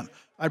 Oh, man,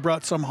 I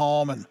brought some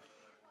home, and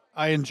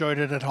I enjoyed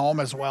it at home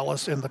as well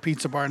as in the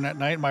Pizza Barn that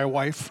night. My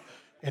wife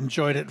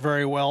enjoyed it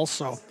very well.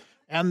 So,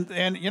 and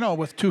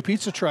with 2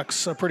 pizza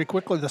trucks, pretty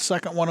quickly the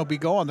second one will be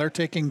going. They're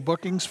taking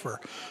bookings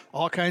for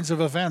all kinds of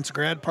events,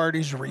 grad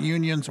parties,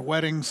 reunions,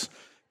 weddings,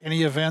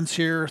 any events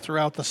here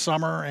throughout the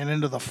summer and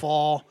into the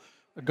fall.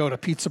 Go to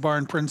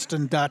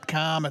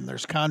pizzabarnprinceton.com, and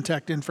there's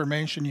contact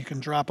information. You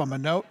can drop them a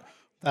note.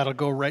 That'll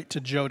go right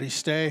to Jody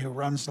Stay, who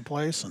runs the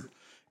place, and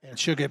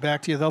she'll get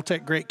back to you. They'll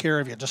take great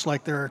care of you, just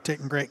like they're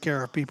taking great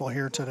care of people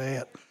here today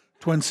at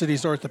Twin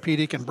Cities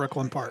Orthopedic in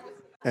Brooklyn Park.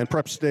 And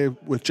Preps Today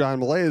with John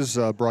Millay is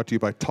brought to you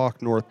by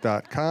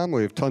TalkNorth.com.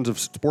 We have tons of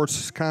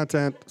sports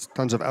content,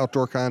 tons of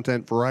outdoor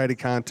content, variety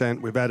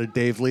content. We've added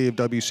Dave Lee of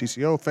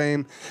WCCO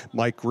fame,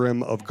 Mike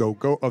Grimm of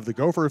the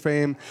Gopher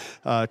fame.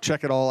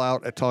 Check it all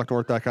out at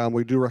TalkNorth.com.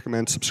 We do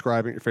recommend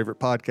subscribing to your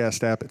favorite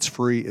podcast app. It's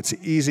free, it's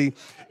easy,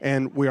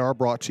 and we are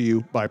brought to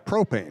you by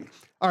Propane.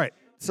 All right,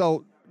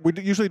 so we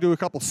usually do a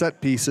couple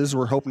set pieces.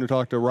 We're hoping to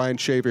talk to Ryan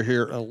Shaver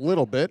here a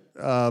little bit,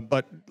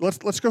 but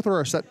let's go through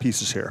our set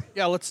pieces here.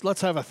 Yeah,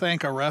 let's have a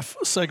thank a ref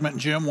segment,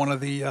 Jim. One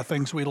of the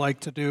things we like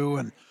to do,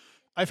 and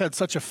I've had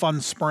such a fun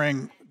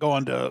spring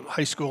going to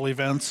high school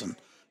events and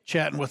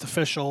chatting with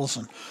officials.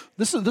 And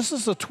this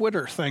is a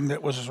Twitter thing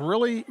that was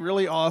really,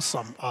 really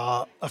awesome.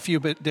 A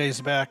few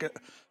days back,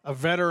 a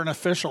veteran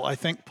official, I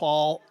think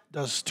Paul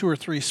does 2 or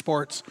 3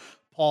 sports,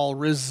 Paul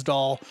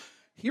Rizdal,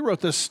 he wrote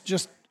this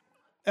just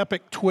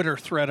epic Twitter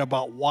thread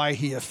about why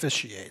he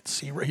officiates.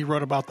 He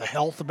wrote about the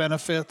health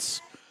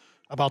benefits,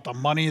 about the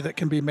money that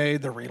can be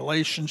made, the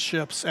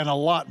relationships, and a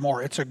lot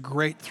more. It's a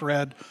great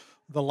thread.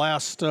 The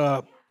last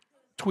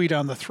tweet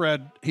on the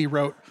thread, he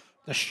wrote,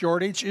 "The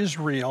shortage is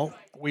real.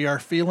 We are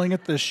feeling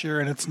it this year,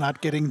 and it's not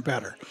getting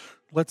better.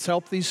 Let's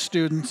help these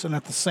students and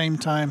at the same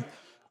time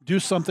do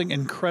something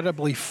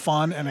incredibly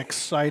fun and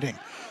exciting."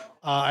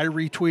 I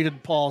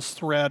retweeted Paul's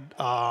thread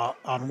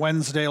on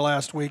Wednesday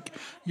last week.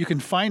 You can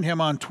find him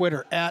on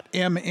Twitter at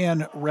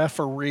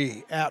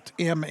MNReferee,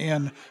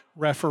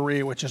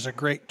 which is a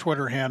great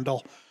Twitter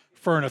handle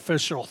for an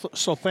official.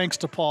 So thanks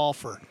to Paul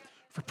for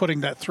putting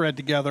that thread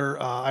together.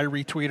 I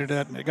retweeted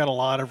it, and it got a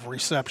lot of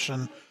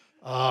reception.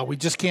 We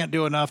just can't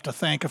do enough to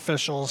thank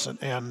officials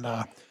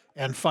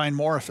and find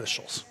more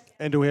officials.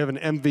 And do we have an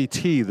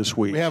MVT this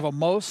week? We have a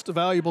Most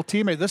Valuable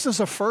Teammate. This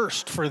is a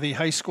first for the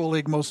High School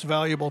League Most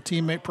Valuable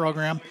Teammate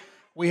program.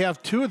 We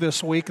have 2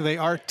 this week. They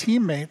are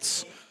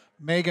teammates,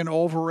 Megan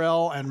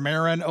Overell and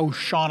Marin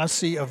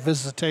O'Shaughnessy of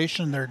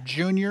Visitation. They're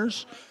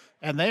juniors,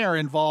 and they are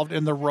involved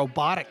in the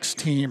robotics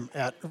team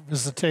at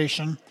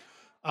Visitation.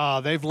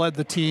 They've led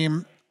the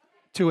team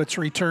to its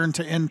return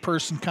to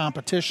in-person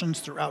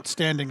competitions through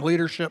outstanding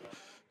leadership,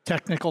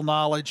 technical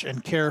knowledge,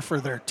 and care for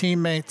their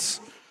teammates.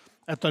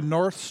 At the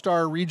North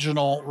Star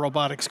Regional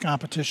Robotics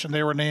Competition,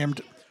 they were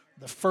named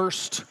the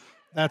first.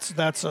 That's an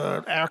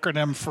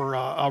acronym for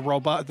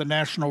the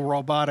National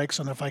Robotics,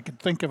 and if I could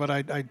think of it,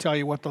 I'd tell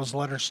you what those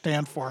letters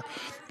stand for.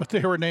 But they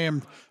were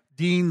named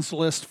Dean's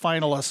List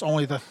finalists,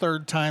 only the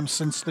 3rd time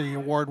since the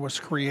award was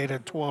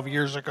created 12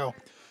 years ago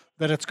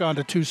that it's gone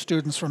to 2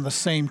 students from the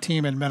same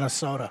team in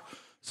Minnesota.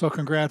 So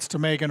congrats to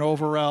Megan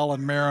Overell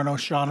and Marin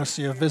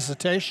O'Shaughnessy of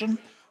Visitation,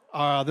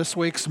 this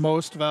week's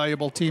Most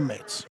Valuable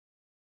Teammates.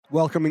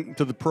 Welcoming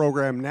to the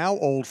program now,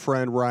 old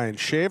friend Ryan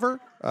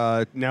Shaver,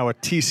 now a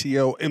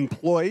TCO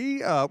employee.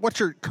 What's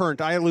your current,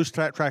 I lose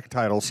track of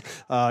titles,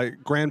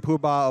 Grand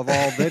Poobah of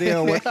all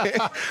video?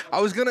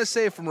 I was going to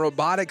say from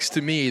robotics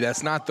to me,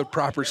 that's not the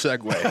proper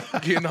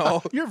segue, you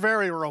know? You're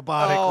very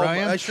robotic,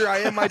 Ryan. Sure I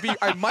am.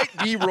 I might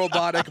be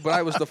robotic, but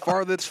I was the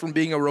farthest from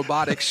being a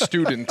robotics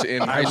student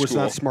in high school. I was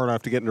not smart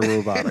enough to get into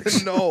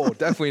robotics. No,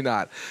 definitely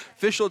not.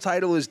 Official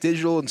title is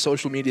Digital and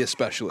Social Media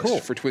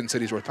Specialist for Twin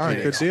Cities Orthopedics. All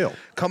right, good deal.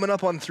 Coming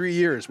up on 3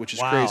 years, which is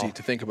crazy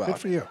to think about. Good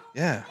for you.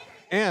 Yeah.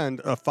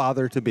 And a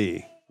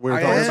father-to-be.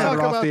 We're talking about it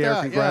off the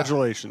air.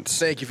 Congratulations.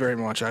 Thank you very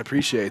much. I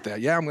appreciate that.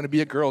 Yeah, I'm going to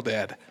be a girl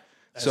dad.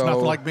 It's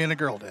nothing like being a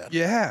girl dad.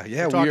 Yeah.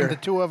 We're talking to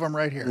two of them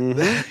right here.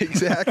 Mm-hmm.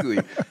 Exactly.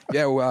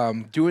 Yeah,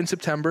 due in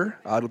September.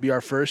 It'll be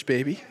our first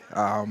baby.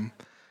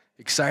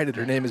 Excited.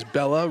 Her name is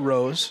Bella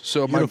Rose.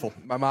 So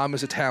my mom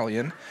is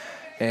Italian,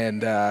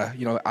 and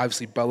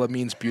obviously Bella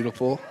means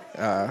beautiful.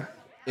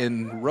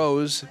 In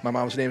Rose, my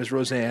mom's name is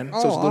Roseanne. So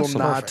it's a little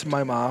nod to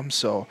my mom.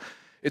 So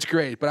it's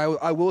great. But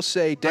I will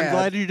say, Dad, I'm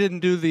glad you didn't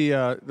do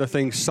the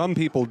thing some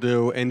people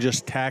do and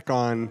just tack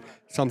on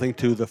something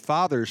to the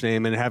father's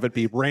name and have it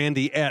be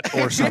Randy Et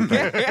or something.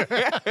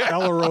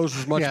 Ella Rose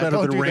is much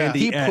better than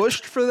Randy Et. He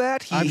pushed for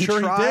that. I'm sure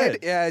tried. He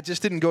did. Yeah, it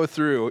just didn't go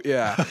through.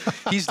 Yeah.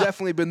 He's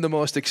definitely been the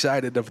most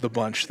excited of the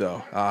bunch,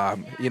 though.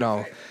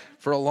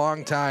 For a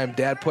long time,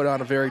 Dad put on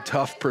a very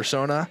tough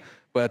persona,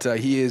 but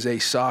he is a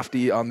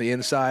softie on the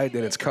inside,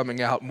 and it's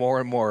coming out more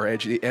and more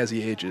as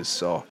he ages.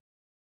 So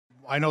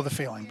I know the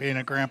feeling. Being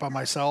a grandpa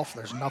myself,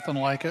 there's nothing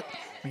like it.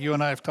 You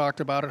and I have talked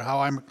about it, how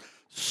I'm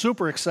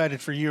super excited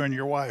for you and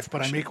your wife,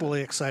 but I'm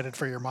equally excited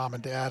for your mom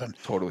and dad. And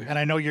totally. And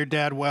I know your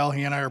dad well.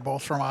 He and I are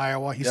both from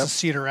Iowa. He's a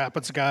Cedar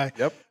Rapids guy.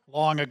 Yep.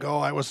 Long ago,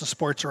 I was a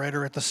sports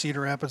writer at the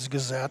Cedar Rapids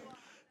Gazette.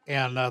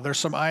 And there's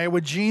some Iowa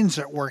genes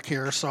at work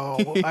here, so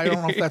I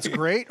don't know if that's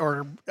great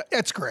or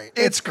it's great.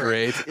 It's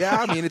great.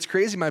 Yeah, I mean, it's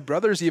crazy. My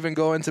brother's even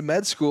going to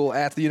med school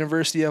at the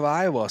University of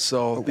Iowa,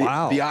 so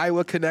the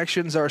Iowa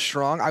connections are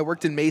strong. I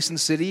worked in Mason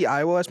City,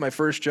 Iowa as my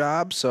first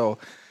job, so,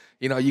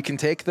 you can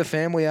take the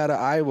family out of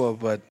Iowa,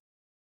 but,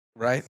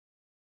 right?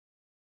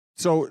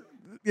 So,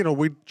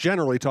 we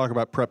generally talk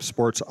about prep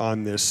sports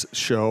on this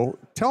show.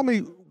 Tell me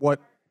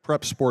what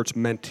prep sports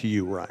meant to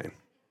you, Ryan.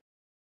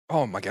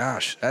 Oh, my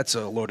gosh. That's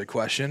a loaded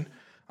question.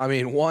 I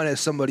mean, one,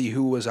 as somebody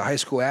who was a high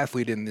school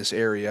athlete in this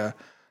area,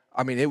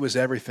 I mean, it was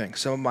everything.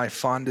 Some of my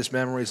fondest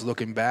memories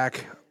looking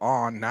back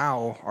on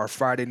now are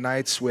Friday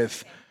nights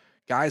with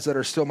guys that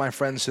are still my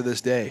friends to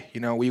this day.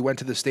 We went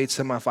to the state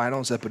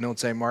semifinals at Benilde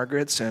St.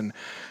 Margaret's, and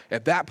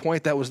at that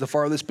point, that was the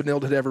farthest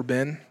Benilde had ever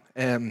been,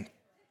 and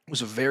it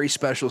was a very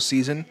special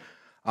season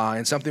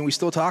and something we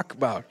still talk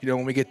about,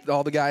 when we get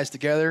all the guys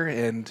together,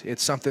 and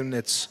it's something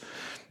that's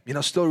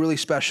still really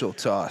special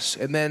to us.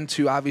 And then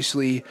to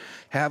obviously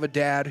have a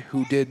dad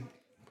who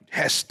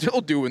has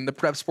still doing the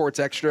Prep Sports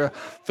Extra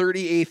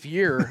 38th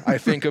year, I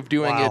think, of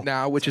doing it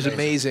now, which is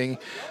amazing.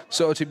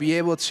 So to be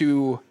able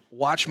to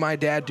watch my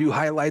dad do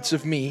highlights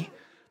of me,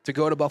 to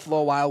go to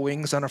Buffalo Wild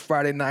Wings on a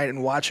Friday night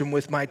and watch him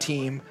with my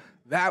team,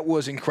 that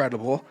was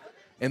incredible.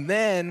 And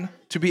then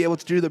to be able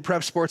to do the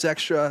Prep Sports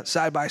Extra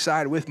side by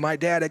side with my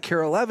dad at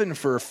Care 11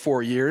 for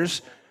 4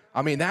 years,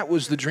 I mean, that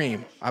was the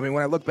dream. I mean,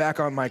 when I look back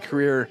on my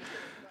career,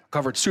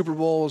 covered Super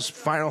Bowls,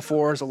 Final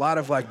Fours, a lot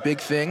of big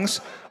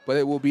things, but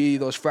it will be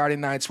those Friday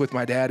nights with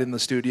my dad in the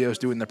studios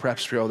doing the prep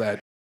show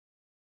that,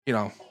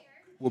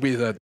 will be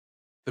the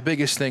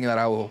biggest thing that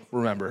I will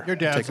remember. Your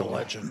dad's a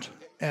legend.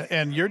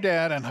 And your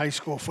dad and high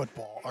school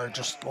football are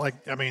just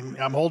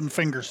I'm holding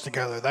fingers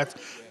together.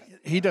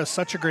 He does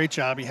such a great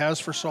job. He has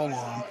for so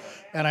long.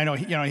 And I know,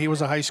 he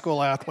was a high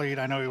school athlete.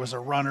 I know he was a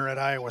runner at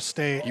Iowa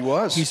State. He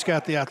was. He's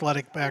got the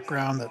athletic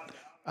background that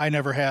I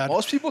never had.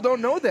 Most people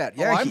don't know that.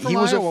 Yeah, I'm from he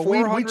was Iowa. a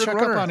 400 we check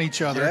runner. up on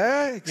each other.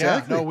 Yeah,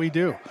 exactly. Yeah, no, we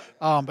do.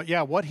 But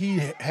what he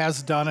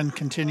has done and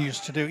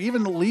continues to do,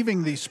 even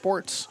leaving the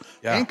sports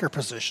anchor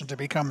position to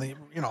become the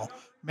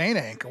main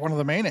anchor, one of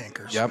the main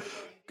anchors. Yep.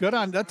 Good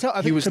on that.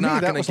 I think to me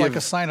that was like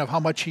a sign of how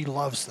much he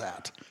loves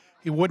that.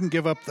 He wouldn't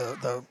give up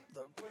the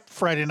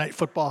Friday night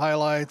football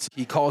highlights.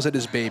 He calls it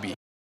his baby,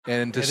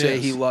 and to say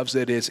he loves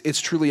it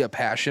it's truly a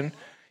passion.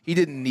 He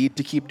didn't need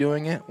to keep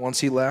doing it once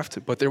he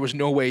left, but there was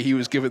no way he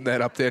was giving that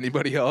up to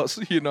anybody else,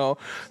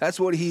 That's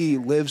what he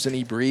lives and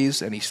he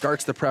breathes, and he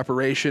starts the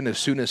preparation as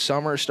soon as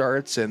summer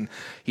starts, and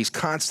he's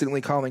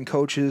constantly calling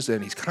coaches,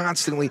 and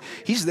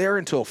he's there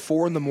until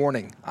 4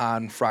 a.m.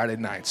 on Friday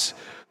nights.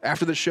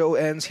 After the show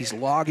ends, he's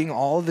logging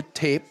all of the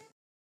tape,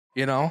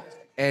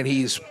 and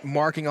he's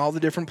marking all the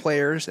different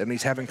players, and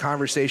he's having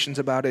conversations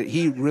about it.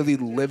 He really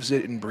lives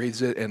it and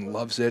breathes it and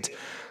loves it.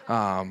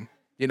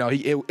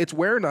 It's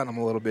wearing on him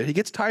a little bit. He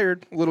gets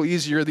tired a little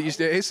easier these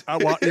days. I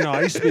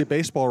used to be a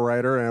baseball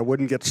writer, and I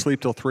wouldn't get to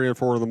sleep till 3 or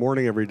 4 in the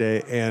morning every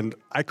day, and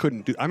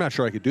I'm not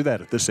sure I could do that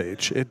at this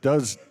age. It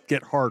does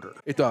get harder.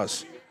 It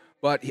does.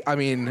 But,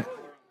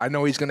 I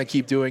know he's going to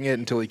keep doing it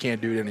until he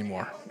can't do it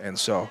anymore. And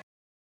so,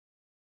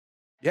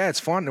 yeah, it's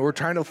fun. We're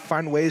trying to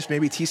find ways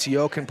maybe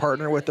TCO can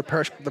partner with the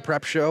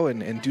prep show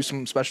and do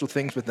some special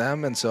things with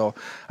them. And so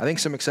I think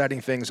some exciting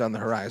things on the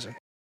horizon.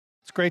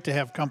 It's great to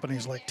have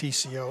companies like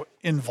TCO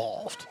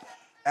involved.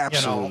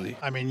 Absolutely.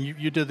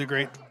 You did the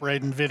great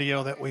Braeden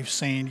video that we've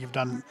seen. You've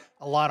done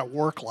a lot of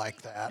work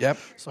like that. Yep.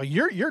 So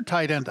you're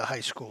tied into high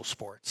school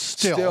sports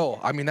still.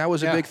 That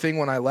was a big thing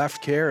when I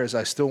left CARE, is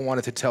I still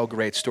wanted to tell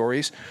great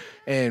stories.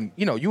 And,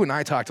 you and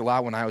I talked a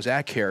lot when I was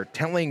at CARE.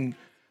 Telling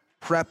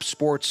prep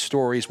sports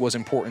stories was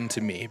important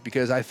to me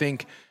because I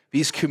think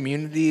these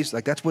communities,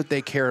 that's what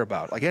they care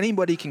about.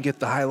 Anybody can get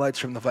the highlights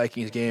from the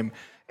Vikings game.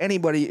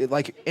 Anybody,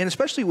 and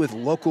especially with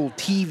local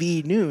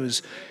TV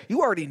news, you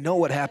already know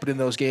what happened in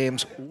those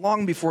games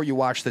long before you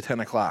watch the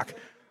 10 o'clock.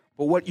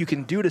 But what you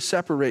can do to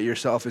separate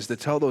yourself is to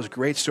tell those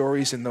great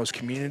stories in those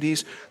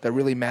communities that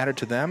really matter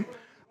to them.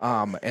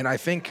 And I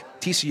think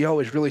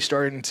TCO is really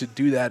starting to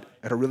do that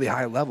at a really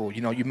high level.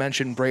 You know, you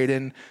mentioned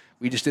Braeden.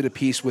 We just did a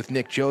piece with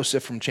Nick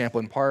Joseph from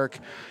Champlain Park.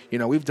 You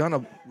know, we've done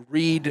a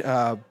Reed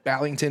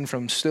Ballington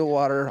from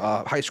Stillwater,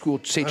 high school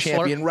state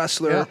champion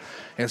wrestler. Yeah.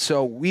 And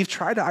so we've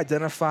tried to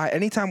identify,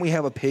 anytime we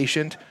have a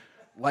patient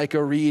like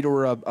a Reed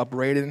or a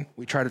Braeden,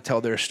 we try to tell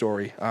their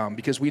story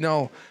because we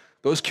know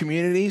those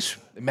communities,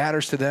 it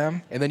matters to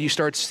them. And then you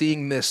start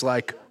seeing this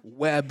like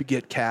web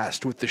get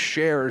cast with the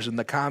shares and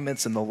the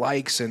comments and the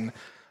likes. And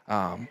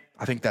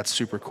I think that's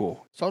super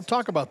cool. So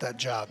talk about that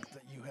job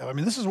that you have. I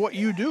mean, this is what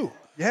you do.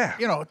 Yeah.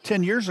 You know,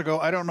 10 years ago,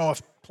 I don't know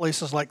if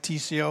places like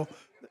TCO,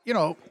 you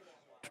know,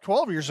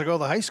 12 years ago,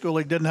 the high school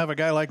league didn't have a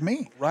guy like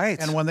me. Right.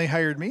 And when they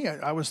hired me,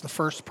 I was the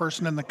first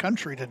person in the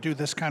country to do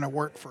this kind of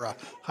work for a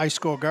high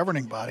school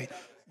governing body.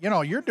 You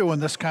know, you're doing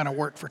this kind of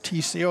work for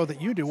TCO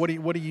that you do. What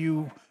do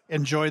you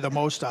enjoy the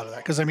most out of that?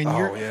 Because, I mean,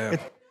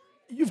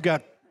 you've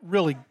got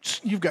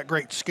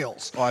great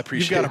skills. Oh, I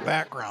appreciate it. You've got a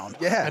background.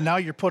 Yeah. And now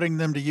you're putting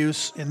them to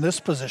use in this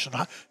position.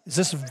 Is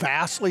this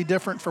vastly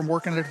different from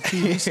working at a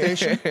TV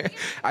station?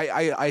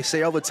 I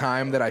say all the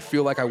time that I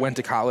feel like I went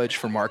to college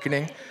for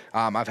marketing.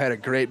 I've had a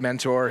great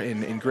mentor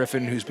in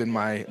Griffin, who's been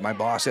my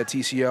boss at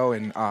TCO,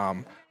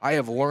 and I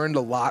have learned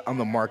a lot on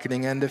the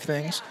marketing end of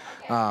things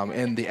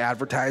and the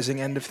advertising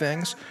end of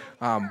things.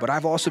 But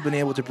I've also been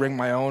able to bring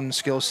my own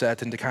skill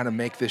set and to kind of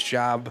make this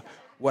job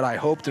what I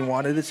hoped and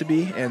wanted it to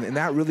be. And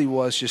that really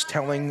was just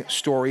telling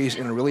stories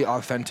in a really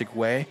authentic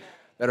way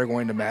that are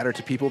going to matter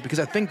to people, because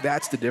I think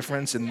that's the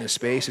difference in this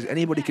space is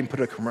anybody can put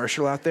a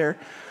commercial out there,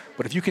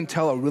 but if you can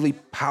tell a really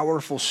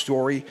powerful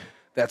story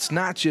that's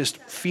not just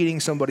feeding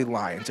somebody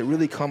lines, it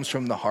really comes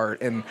from the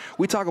heart. And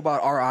we talk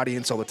about our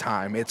audience all the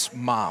time. It's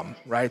mom,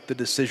 right? The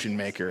decision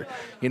maker,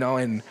 you know,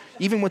 and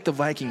even with the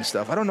Vikings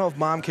stuff, I don't know if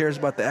mom cares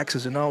about the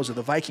X's and O's of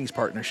the Vikings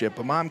partnership,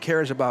 but mom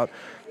cares about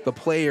the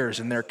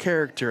players and their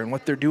character and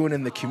what they're doing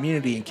in the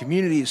community. And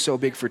community is so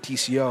big for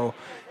TCO.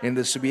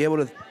 And to be able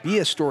to be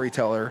a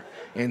storyteller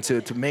and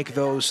to make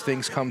those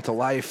things come to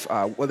life,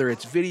 whether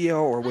it's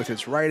video or with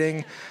its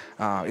writing,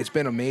 it's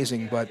been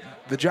amazing. But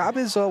the job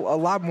is a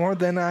lot more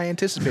than I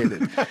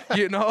anticipated.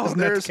 You know, Isn't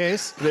that the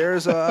case?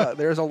 there's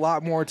a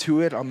lot more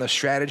to it on the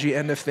strategy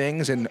end of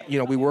things. And, you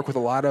know, we work with a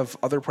lot of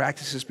other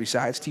practices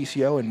besides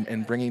TCO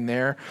and bringing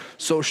their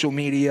social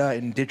media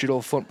and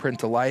digital footprint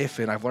to life.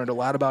 And I've learned a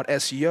lot about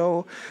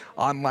SEO,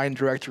 online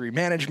directory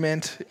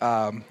management,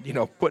 you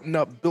know, putting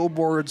up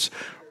billboards,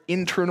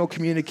 internal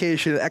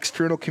communication,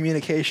 external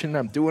communication.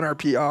 I'm doing our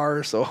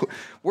PR. So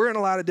we're in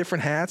a lot of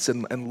different hats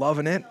and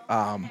loving it.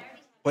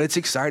 But it's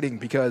exciting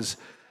because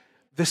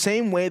the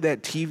same way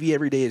that TV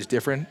every day is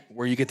different,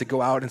 where you get to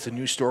go out and it's a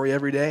new story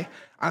every day,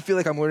 I feel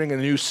like I'm learning a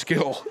new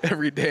skill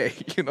every day,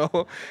 you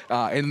know?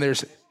 And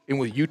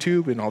with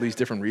YouTube and all these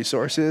different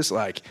resources,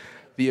 like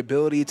the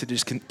ability to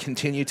just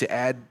continue to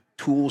add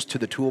tools to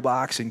the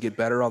toolbox and get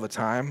better all the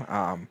time.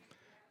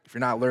 If you're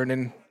not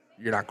learning,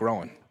 you're not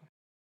growing.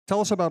 Tell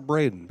us about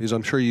Braeden, because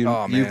I'm sure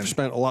you've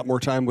spent a lot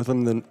more time with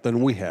him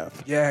than we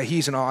have. Yeah,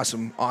 he's an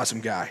awesome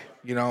guy.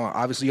 You know,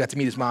 obviously you got to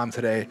meet his mom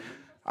today.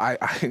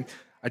 I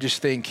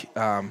just think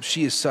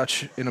she is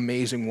such an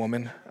amazing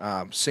woman,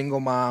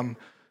 single mom.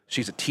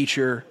 She's a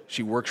teacher.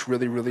 She works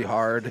really, really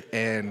hard,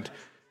 and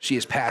she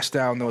has passed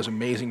down those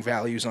amazing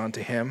values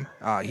onto him.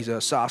 He's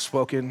a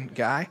soft-spoken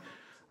guy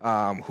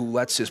who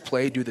lets his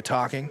play do the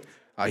talking.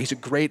 He's a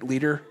great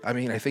leader. I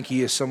mean, I think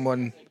he is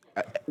someone,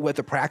 with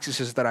the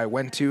practices that I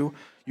went to,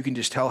 you can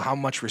just tell how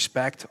much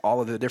respect all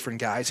of the different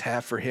guys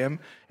have for him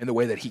and the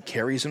way that he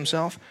carries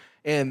himself.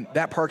 And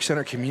that Park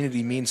Center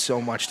community means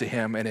so much to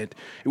him. And it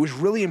was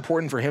really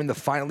important for him to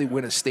finally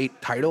win a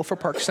state title for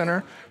Park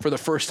Center for the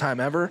first time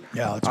ever.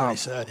 Yeah, that's what he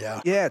said,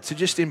 yeah. Yeah, to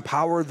just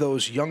empower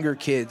those younger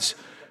kids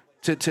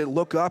to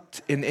look up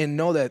and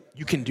know that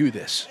you can do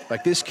this.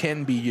 Like, this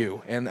can be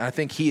you. And I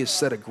think he has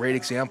set a great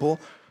example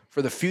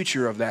for the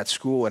future of that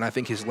school. And I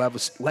think his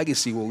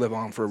legacy will live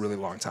on for a really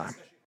long time.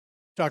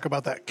 Talk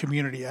about that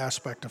community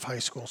aspect of high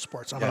school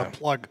sports. I'm going to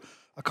plug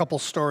a couple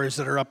stories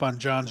that are up on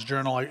John's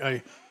Journal.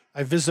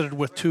 I visited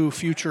with two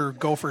future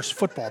Gophers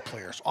football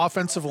players,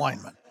 offensive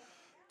linemen.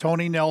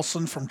 Tony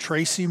Nelson from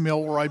Tracy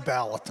Milroy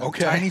Ballatin.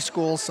 Okay. Tiny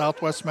school,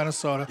 southwest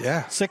Minnesota.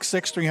 Yeah.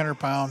 6'6", 300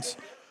 pounds.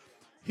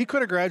 He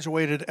could have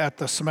graduated at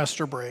the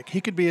semester break.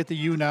 He could be at the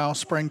U now,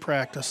 spring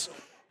practice.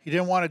 He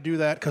didn't want to do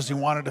that because he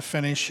wanted to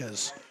finish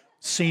his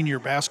senior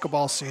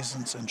basketball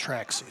seasons and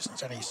track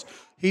seasons. And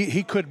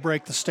he could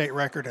break the state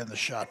record in the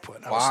shot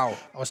put. I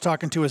was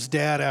talking to his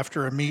dad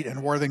after a meet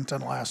in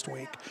Worthington last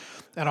week,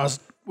 and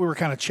we were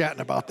kind of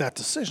chatting about that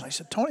decision. I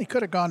said, Tony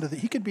could have gone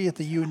he could be at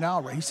the U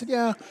now, right? He said,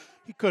 yeah,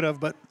 he could have,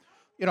 but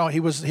you know, he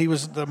was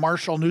the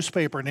Marshall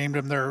newspaper named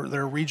him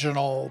their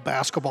regional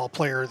basketball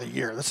player of the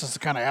year. This is the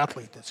kind of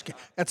athlete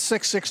that's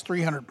 6'6",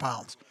 300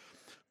 pounds.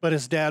 But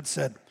his dad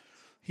said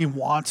he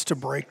wants to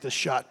break the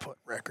shot put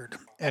record.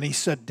 And he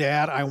said,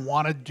 Dad, I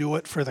want to do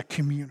it for the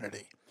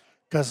community.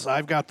 because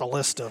I've got the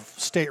list of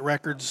state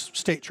records,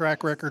 state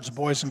track records,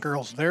 boys and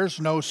girls.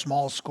 There's no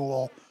small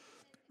school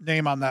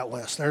name on that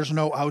list. There's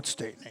no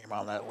outstate name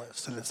on that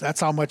list, and that's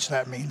how much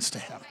that means to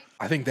him.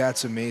 I think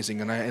that's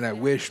amazing, and I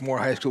wish more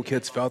high school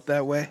kids felt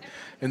that way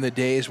in the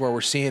days where we're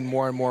seeing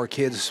more and more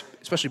kids,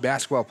 especially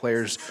basketball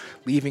players,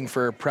 leaving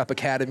for prep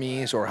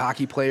academies or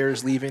hockey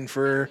players leaving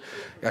for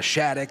a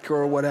Shattuck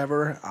or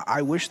whatever.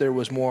 I wish there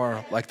was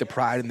more like the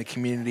pride in the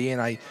community,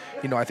 and I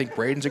think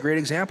Braeden's a great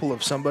example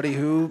of somebody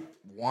who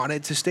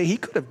wanted to stay. He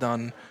could have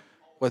done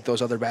what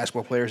those other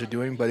basketball players are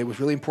doing, but it was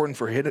really important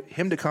for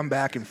him to come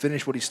back and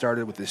finish what he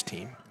started with his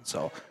team.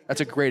 So that's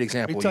a great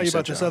example. Let me tell you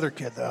about this other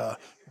kid.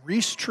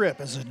 Reese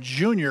Tripp is a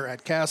junior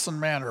at Casson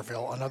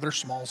Manorville, another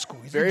small school.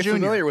 He's very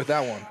familiar with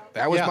that one.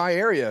 That was my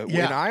area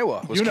in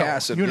Iowa, was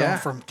Casson. You know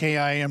from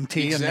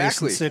KIMT and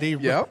Mason City.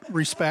 Yep.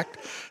 Respect.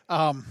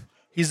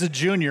 He's a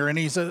junior, and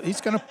he's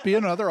going to be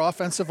another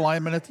offensive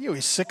lineman at the U.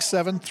 He's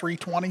 6'7",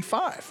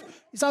 325.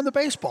 He's on the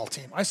baseball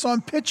team. I saw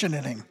him pitch an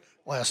inning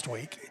last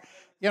week.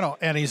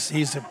 And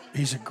he's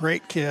a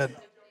great kid,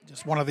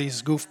 just one of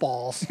these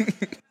goofballs.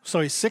 So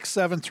he's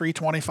 6'7",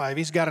 325.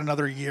 He's got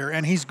another year,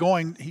 and he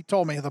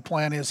told me the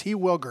plan is he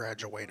will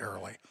graduate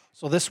early.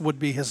 So this would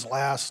be his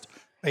last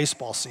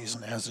baseball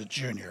season as a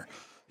junior.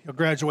 He'll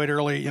graduate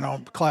early,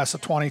 class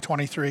of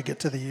 2023, get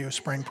to the U,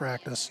 spring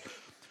practice.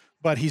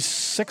 But he's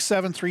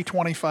 6'7",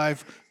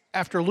 325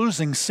 after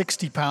losing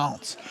 60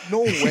 pounds.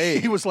 No way.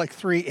 He was like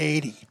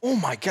 380. Oh,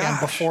 my gosh. And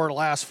before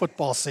last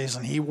football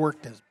season, he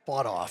worked his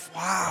butt off.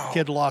 Wow.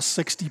 Kid lost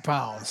 60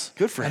 pounds.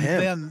 Good for him.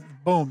 And then,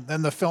 boom,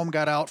 then the film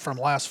got out from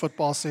last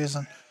football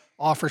season.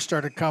 Offers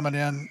started coming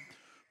in.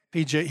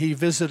 PJ, he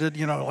visited,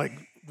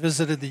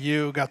 visited the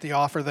U, got the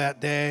offer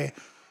that day,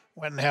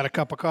 went and had a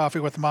cup of coffee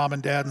with mom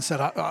and dad and said,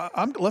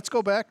 let's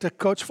go back to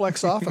Coach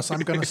Fleck's office.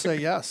 I'm going to say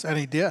yes. And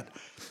he did.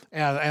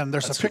 And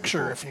there's a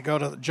picture, if you go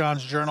to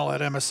John's Journal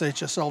at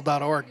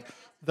mshsl.org,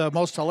 the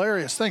most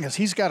hilarious thing is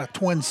he's got a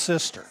twin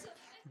sister,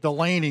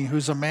 Delaney,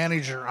 who's a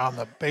manager on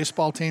the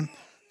baseball team.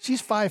 She's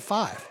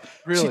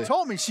 5'5". Really? She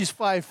told me she's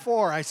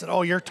 5'4". I said,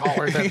 oh, you're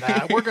taller than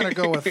that. We're going to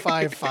go with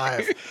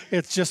 5'5".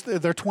 It's just,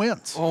 they're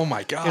twins. Oh,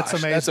 my gosh. It's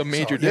amazing. That's a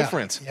major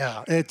difference.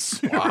 Yeah,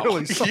 it's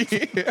really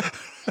something.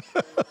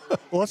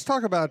 Well, let's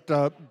talk about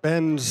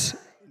Ben's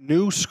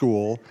new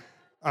school.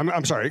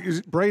 I'm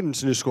sorry,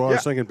 Braeden's new school. I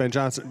was thinking Ben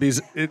Johnson.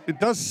 Because it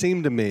does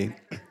seem to me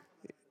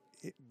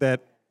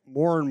that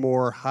more and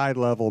more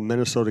high-level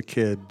Minnesota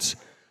kids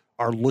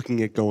are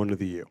looking at going to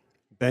the U.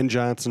 Ben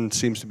Johnson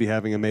seems to be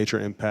having a major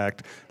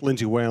impact.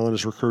 Lindsey Whalen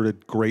has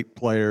recruited great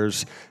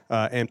players,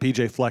 and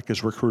PJ Fleck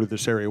has recruited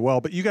this area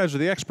well. But you guys are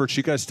the experts.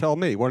 You guys tell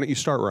me. Why don't you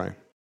start, Ryan?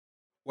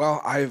 Well,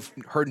 I've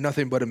heard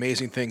nothing but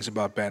amazing things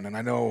about Ben, and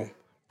I know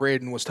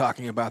Braeden was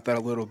talking about that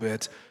a little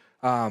bit.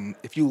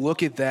 If you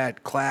look at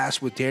that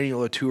class with Daniel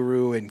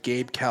Aturu and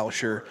Gabe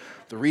Kalsher,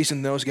 the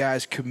reason those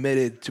guys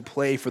committed to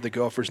play for the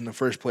Gophers in the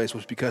first place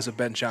was because of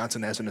Ben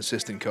Johnson as an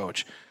assistant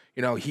coach.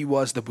 He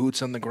was the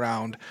boots on the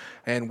ground,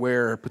 and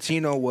where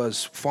Patino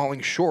was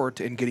falling short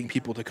in getting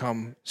people to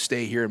come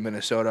stay here in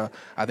Minnesota,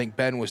 I think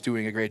Ben was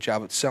doing a great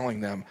job at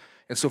selling them.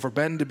 And so for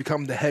Ben to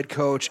become the head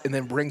coach and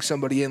then bring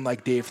somebody in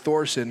like Dave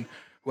Thorson,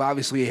 who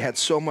obviously had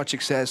so much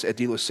success at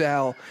De La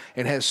Salle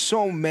and has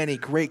so many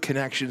great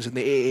connections in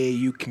the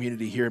AAU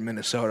community here in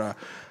Minnesota,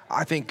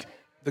 I think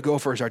the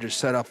Gophers are just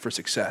set up for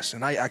success.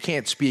 And I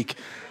can't speak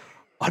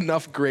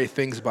enough great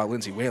things about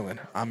Lindsey Whalen.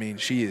 I mean,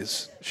 she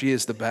is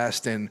the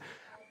best, and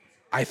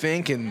I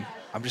think, and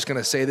I'm just going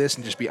to say this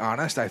and just be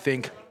honest, I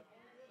think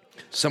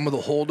some of the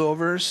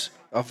holdovers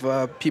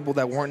of people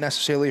that weren't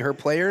necessarily her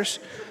players,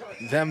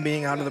 them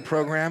being out of the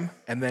program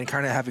and then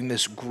kind of having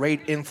this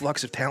great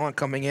influx of talent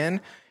coming in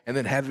and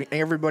then having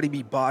everybody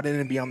be bought in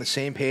and be on the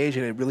same page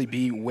and it really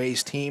be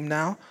Way's team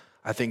now,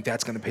 I think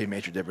that's going to pay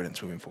major dividends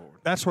moving forward.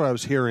 That's what I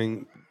was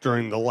hearing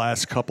during the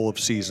last couple of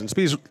seasons.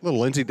 Because little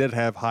Lindsey did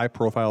have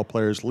high-profile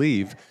players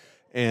leave,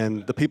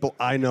 and the people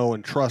I know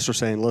and trust are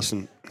saying,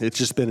 listen, it's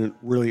just been a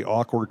really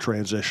awkward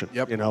transition.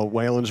 Yep.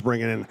 Whalen's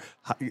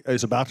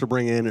is about to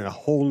bring in a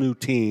whole new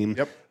team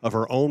of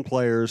her own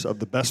players,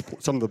 of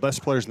some of the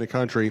best players in the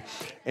country.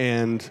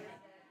 And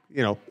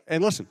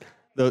listen,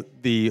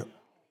 the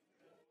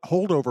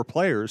holdover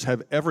players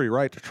have every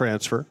right to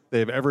transfer. They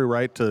have every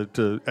right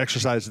to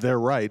exercise their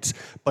rights,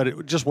 but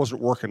it just wasn't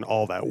working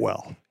all that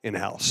well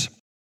in-house.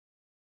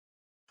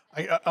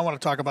 I want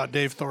to talk about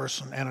Dave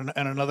Thorson and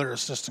another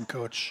assistant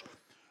coach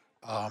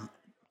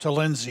to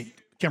Lindsey,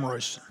 Kim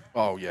Royston.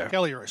 Oh, yeah.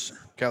 Kelly Royston.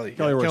 Kelly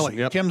Royston,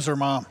 yep. Kim's her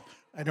mom.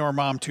 I know her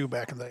mom, too,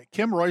 back in the day.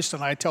 Kim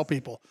Royston, I tell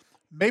people,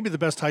 maybe the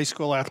best high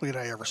school athlete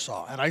I ever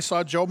saw. And I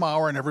saw Joe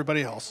Mauer and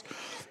everybody else,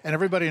 and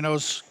everybody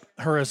knows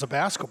her as a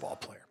basketball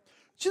player.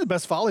 She's the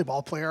best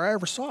volleyball player I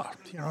ever saw.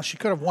 She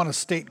could have won a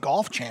state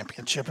golf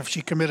championship if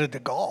she committed to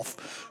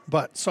golf.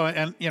 So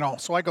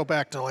I go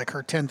back to like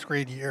her 10th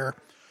grade year,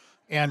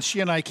 and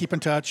she and I keep in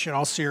touch.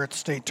 I'll see her at the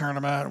state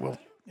tournament. We'll,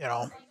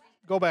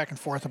 go back and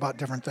forth about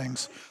different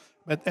things.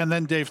 And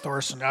then Dave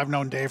Thorson, I've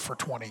known Dave for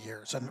 20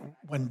 years. And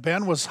when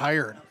Ben was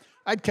hired,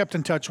 I'd kept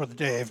in touch with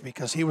Dave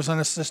because he was an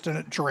assistant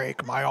at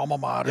Drake, my alma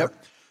mater.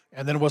 Yep.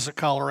 and then was at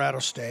Colorado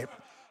State.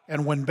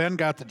 And when Ben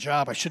got the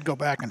job, I should go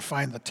back and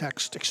find the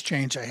text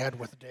exchange I had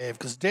with Dave,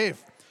 because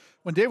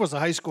when Dave was a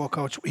high school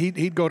coach,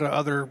 he'd go to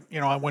other,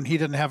 when he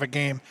didn't have a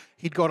game,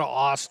 he'd go to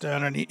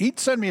Austin, and he'd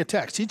send me a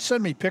text. He'd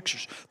send me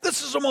pictures.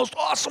 This is the most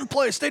awesome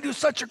place. They do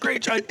such a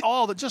great job.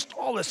 All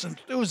this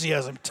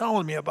enthusiasm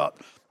telling me about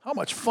how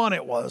much fun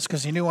it was,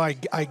 because he knew I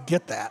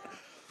get that.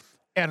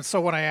 And so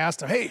when I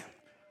asked him, hey,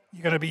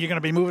 you gonna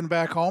be moving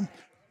back home?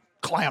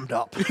 Clammed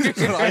up. He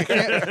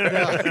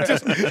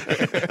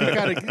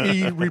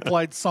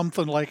replied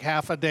something like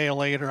half a day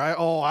later.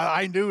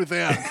 I knew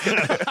then.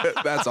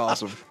 That's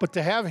awesome. But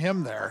to have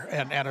him there,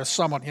 and as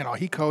someone,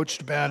 he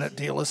coached Ben at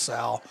De La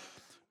Salle.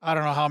 I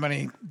don't know how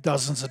many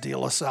dozens of De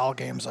La Salle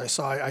games I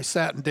saw. I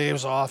sat in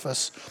Dave's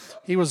office.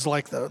 He was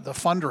like the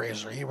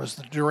fundraiser. He was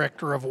the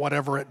director of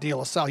whatever at De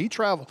La Salle. He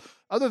traveled,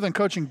 other than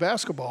coaching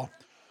basketball,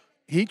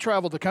 he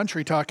traveled the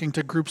country talking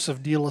to groups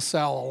of De La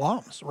Salle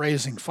alums,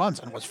 raising funds,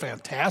 and was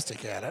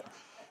fantastic at it.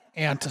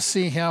 And to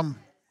see him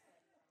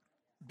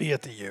be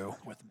at the U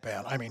with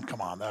Ben, I mean,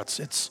 come on,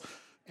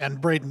 and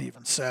Braeden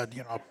even said,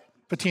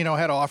 Pitino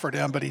had offered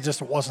him, but he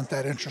just wasn't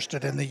that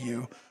interested in the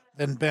U.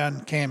 Then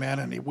Ben came in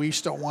and we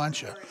still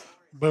want you.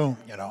 Boom,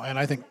 and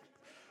I think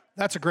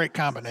that's a great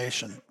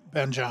combination.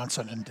 Ben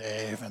Johnson and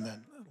Dave, and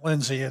then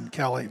Lindsay and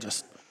Kelly,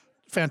 just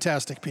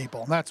fantastic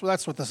people. And that's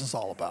what this is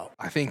all about.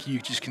 I think you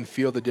just can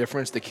feel the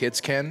difference the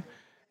kids can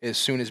as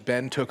soon as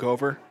Ben took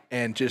over,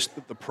 and just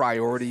the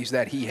priorities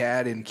that he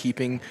had in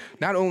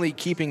not only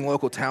keeping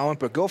local talent,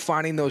 but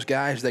finding those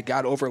guys that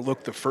got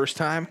overlooked the first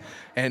time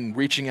and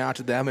reaching out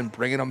to them and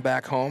bringing them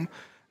back home.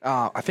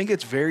 I think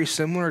it's very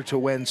similar to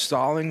when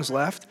Stallings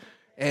left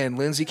and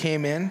Lindsay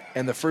came in,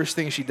 and the first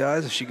thing she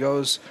does is she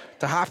goes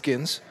to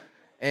Hopkins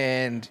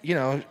and,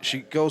 she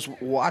goes,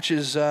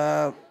 watches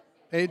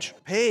Paige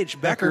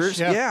Beckers.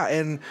 Yeah.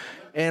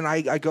 And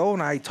I go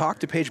and I talk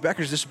to Paige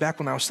Beckers. This is back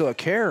when I was still at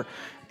CARE.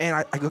 And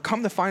I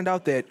come to find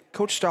out that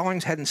Coach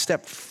Stallings hadn't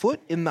stepped foot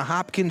in the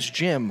Hopkins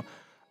gym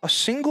a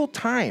single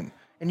time.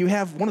 And you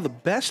have one of the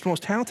best,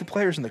 most talented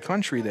players in the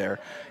country there.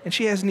 And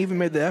she hasn't even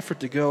made the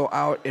effort to go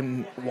out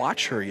and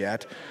watch her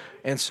yet.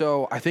 And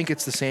so I think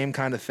it's the same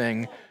kind of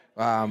thing.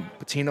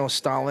 Pitino,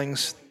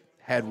 Stallings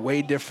had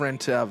way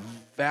different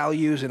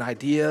values and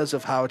ideas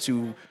of how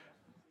to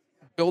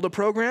build a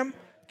program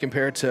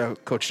compared to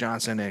Coach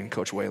Johnson and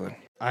Coach Whalen.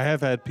 I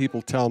have had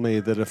people tell me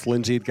that if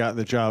Lindsay had gotten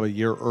the job a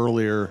year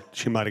earlier,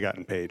 she might have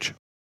gotten Paige.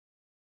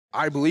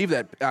 I believe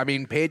that. I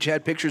mean, Paige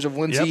had pictures of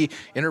Lindsay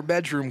in her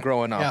bedroom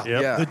growing up.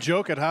 Yeah. The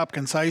joke at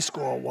Hopkins High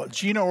School was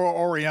Gino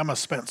Oriema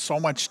spent so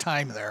much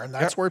time there, and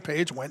that's where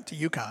Paige went to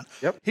UConn.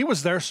 Yep. He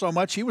was there so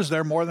much, he was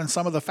there more than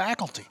some of the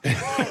faculty.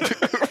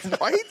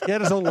 Right? He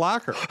had his own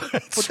locker.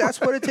 But that's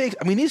what it takes.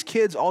 I mean, these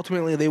kids,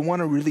 ultimately, they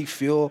want to really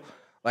feel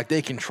like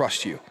they can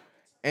trust you.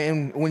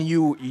 And when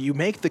you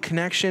make the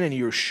connection and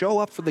you show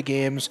up for the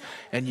games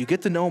and you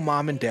get to know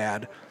mom and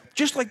dad,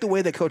 just like the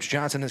way that Coach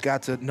Johnson has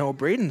got to know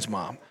Braden's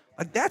mom,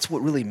 like that's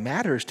what really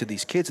matters to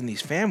these kids and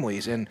these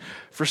families. And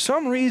for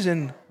some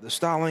reason, the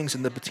Stallings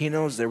and the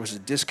Patinos, there was a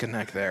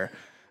disconnect there.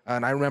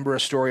 And I remember a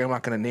story, I'm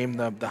not going to name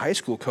the high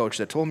school coach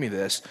that told me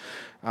this,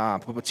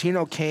 but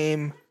Pitino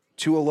came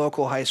to a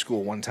local high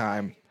school one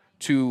time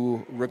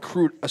to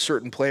recruit a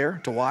certain player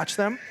to watch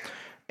them.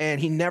 And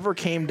he never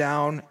came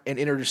down and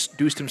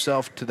introduced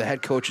himself to the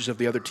head coaches of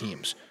the other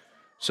teams.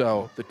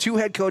 So the two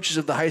head coaches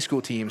of the high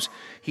school teams,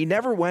 he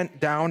never went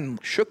down and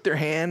shook their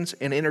hands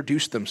and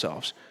introduced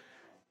themselves.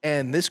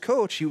 And this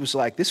coach, he was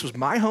like, this was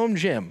my home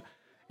gym,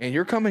 and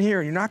you're coming here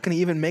and you're not going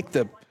to even make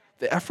the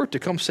effort to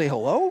come say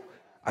hello?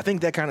 I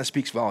think that kind of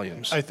speaks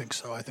volumes. I think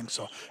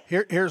so.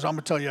 Here's I'm going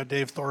to tell you a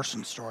Dave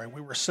Thorson story.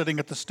 We were sitting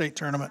at the state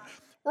tournament.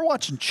 We're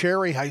watching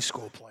Cherry High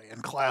School play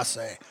in Class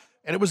A.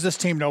 And it was this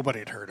team nobody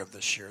had heard of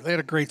this year. They had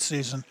a great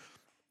season,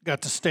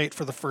 got to state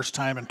for the first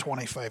time in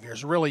 25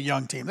 years. A really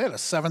young team. They had a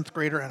 7th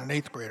grader and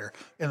an 8th grader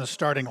in the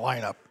starting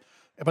lineup.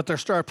 But their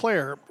star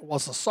player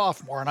was a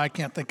sophomore, and I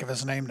can't think of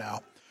his name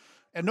now.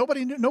 And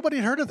nobody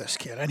had heard of this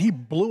kid, and he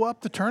blew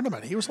up the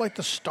tournament. He was like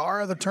the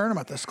star of the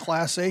tournament, this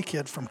Class A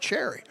kid from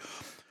Cherry.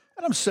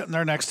 And I'm sitting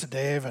there next to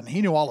Dave, and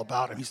he knew all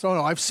about him. He said,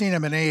 I've seen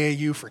him in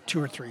AAU for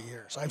 2 or 3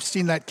 years. I've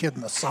seen that kid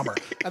in the summer.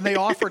 And they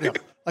offered him.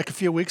 Like a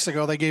few weeks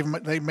ago, they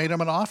made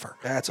him an offer.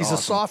 He's awesome. A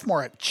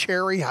sophomore at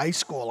Cherry High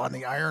School on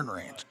the Iron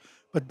Range.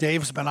 But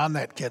Dave's been on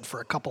that kid for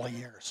a couple of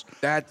years.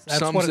 That's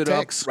sums it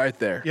up right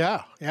there.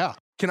 Yeah.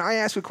 Can I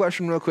ask a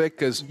question real quick?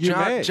 Because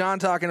John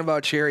talking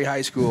about Cherry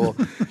High School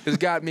has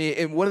got me.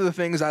 And one of the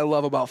things I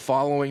love about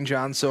following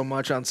John so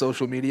much on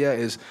social media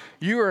is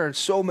you are in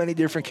so many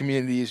different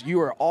communities. You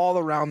are all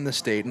around the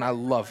state, and I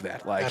love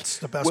that. Like that's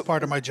the best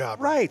part of my job.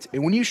 Right.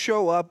 And when you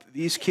show up,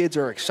 these kids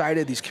are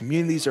excited. These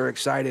communities are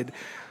excited.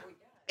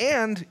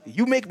 And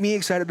you make me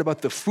excited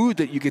about the food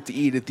that you get to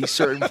eat at these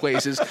certain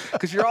places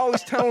because you're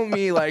always telling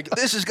me, like,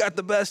 this has got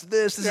the best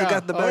this has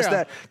got the best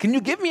that. Can you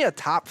give me a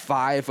top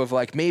 5 of,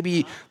 like,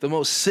 maybe the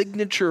most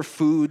signature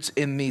foods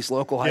in these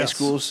local high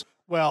schools?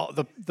 Well,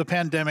 the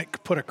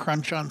pandemic put a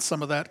crunch on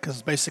some of that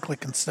because basically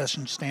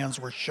concession stands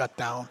were shut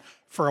down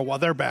for a while.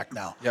 They're back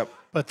now. Yep.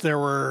 but there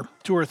were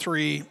 2 or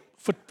 3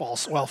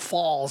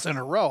 falls in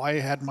a row. I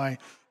had my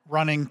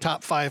running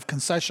top 5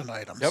 concession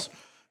items. Yep.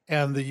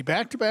 And the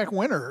back-to-back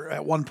winner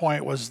at one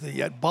point was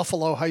at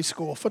Buffalo High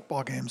School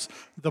football games,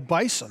 the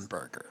Bison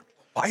Burger.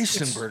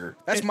 Bison Burger.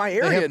 That's my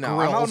They area have now.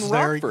 I'm out in grills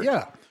there, Rockford.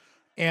 yeah.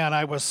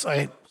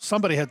 And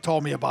somebody had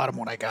told me about them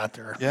when I got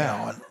there.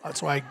 Yeah. And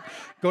so I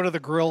go to the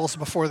grills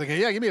before the game.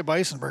 Yeah, give me a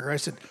bison burger. I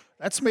said,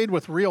 that's made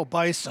with real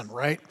bison,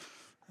 right?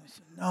 I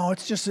said, no,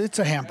 it's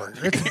a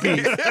hamburger. It's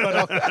beef.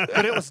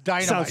 but it was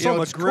dynamite. Sounds so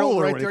much it's grilled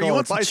cooler right when you there. call You it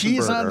want some bison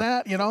cheese on burger.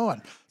 that,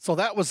 And so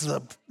that was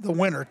the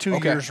winner 2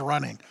 years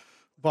running.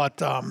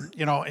 But, I'm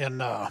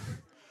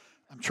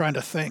trying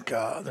to think.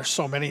 There's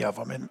so many of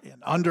them in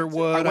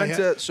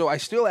Underwood. So I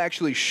still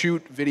actually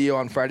shoot video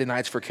on Friday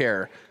nights for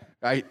Care.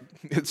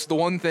 It's the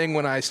one thing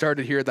when I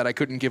started here that I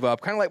couldn't give up.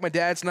 Kind of like my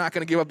dad's not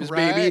going to give up his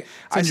baby.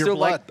 It's in your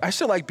blood. I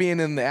still like being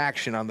in the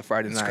action on the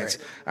Friday nights.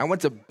 great. I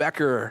went to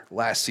Becker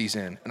last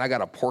season and I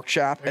got a pork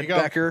chop at go.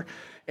 Becker,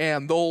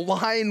 and the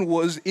line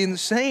was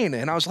insane.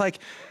 And I was like,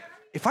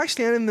 if I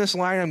stand in this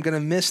line, I'm going to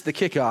miss the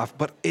kickoff,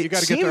 but it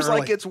gotta get there seems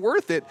like early. it's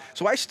worth it.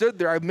 So I stood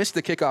there. I missed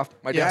the kickoff.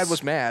 My dad Yes.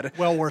 was mad.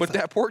 Well worth but it.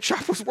 that pork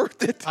chop was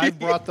worth it. I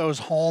brought those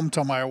home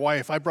to my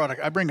wife. I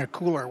bring a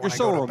cooler when You're I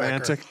so go to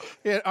romantic. Becker.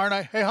 Yeah, aren't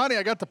I? Hey, honey,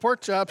 I got the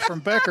pork chops from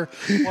Becker.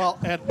 Well,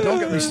 and don't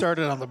get me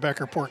started on the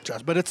Becker pork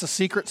chops, but it's a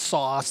secret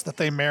sauce that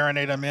they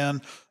marinate them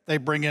in. They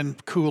bring in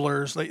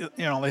coolers. They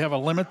have a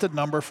limited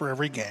number for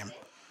every game,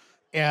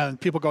 and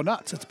people go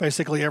nuts. It's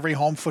basically every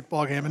home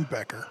football game in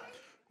Becker.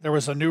 There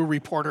was a new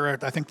reporter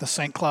at, I think, the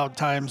St. Cloud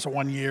Times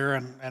one year,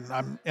 and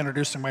I'm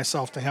introducing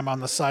myself to him on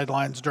the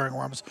sidelines during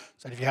warm-ups.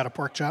 Said, have you had a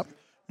pork chop?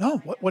 No.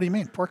 What do you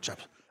mean, pork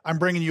chops? I'm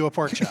bringing you a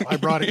pork chop. I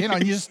brought it.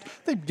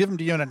 They give them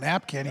to you in a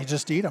napkin. You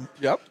just eat them.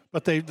 Yep.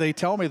 But they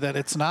tell me that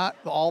it's not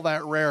all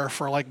that rare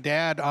for, like,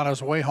 Dad on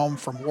his way home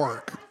from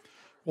work.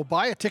 Well,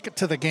 buy a ticket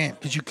to the game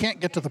because you can't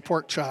get to the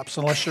pork chops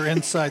unless you're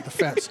inside the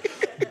fence.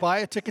 Buy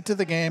a ticket to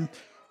the game.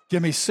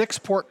 Give me 6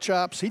 pork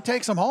chops. He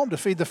takes them home to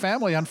feed the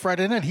family on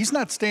Friday night. He's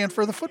not staying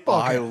for the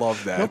football game. I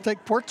love that. He'll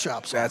take pork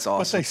chops. That's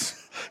home. awesome.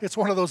 But it's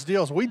one of those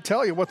deals. We'd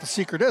tell you what the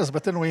secret is,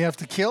 but then we have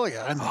to kill you.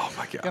 And, Oh,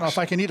 my gosh. if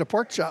I can eat a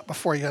pork chop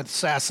before you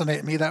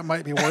assassinate me, that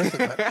might be worth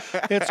it.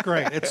 But it's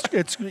great.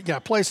 It's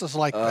places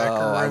like Becker.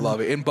 I and- love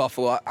it. In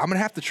Buffalo, I'm going to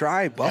have to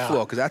try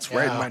Buffalo because that's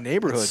right in Yeah. my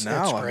neighborhood It's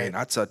now. I great. mean,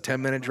 that's a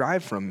 10-minute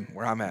drive from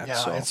where I'm at. Yeah,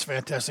 so. it's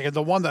fantastic. And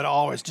the one that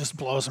always just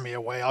blows me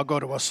away, I'll go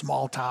to a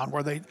small town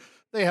where they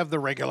have the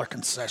regular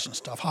concession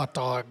stuff, hot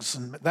dogs,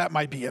 and that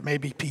might be it,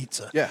 maybe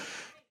pizza. Yeah.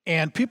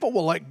 And people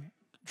will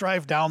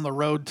drive down the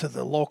road to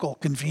the local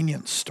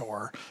convenience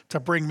store to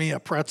bring me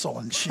a pretzel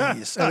and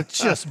cheese. And it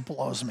just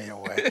blows me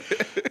away.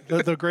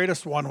 The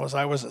greatest one was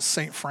I was at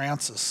St.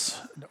 Francis.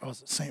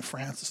 Was it St.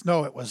 Francis?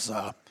 No, it was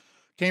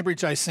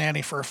Cambridge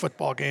Isani for a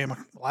football game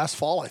last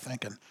fall, I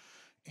think.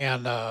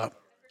 And I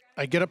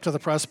get up to the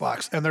press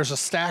box, and there's a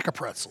stack of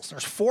pretzels.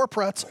 There's 4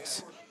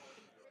 pretzels.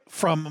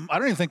 I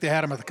don't even think they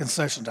had them at the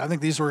concessions. I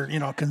think these were,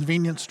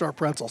 convenience store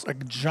pretzels, a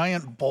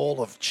giant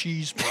bowl of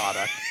cheese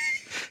product.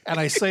 And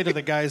I say to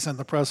the guys in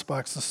the press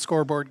box, the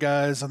scoreboard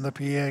guys and the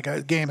PA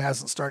guys, game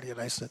hasn't started yet.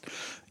 I said,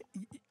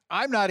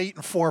 I'm not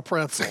eating 4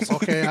 pretzels,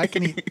 okay? I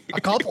can eat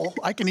a couple.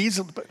 I can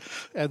easily,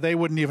 and they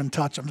wouldn't even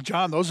touch them.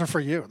 John, those are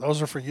for you.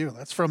 Those are for you.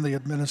 That's from the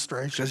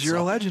administration. Because you're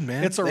a legend,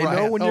 man. It's a They riot.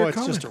 know when you're it's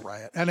coming. just a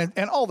riot.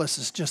 And all this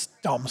is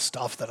just dumb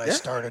stuff that I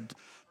started.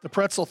 The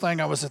pretzel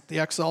thing, I was at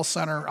the XL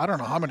Center, I don't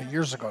know how many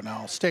years ago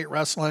now, state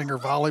wrestling or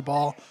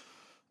volleyball.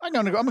 I'm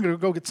gonna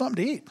go get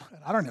something to eat. And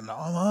I don't even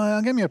know.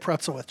 Give me a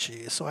pretzel with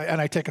cheese. So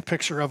I take a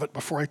picture of it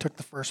before I took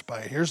the first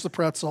bite. Here's the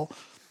pretzel.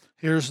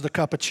 Here's the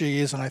cup of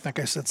cheese. And I think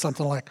I said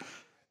something like,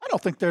 I don't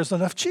think there's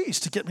enough cheese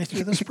to get me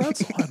through this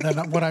pretzel. And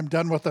then when I'm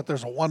done with it,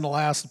 there's one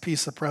last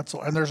piece of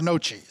pretzel, and there's no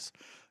cheese.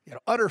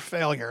 Utter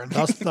failure. And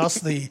thus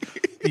the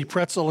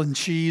pretzel and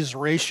cheese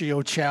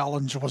ratio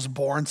challenge was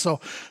born. So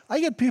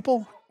I get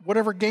people,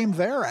 whatever game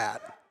they're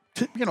at,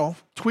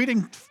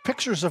 tweeting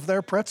pictures of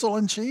their pretzel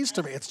and cheese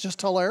to me. It's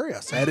just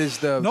hilarious. That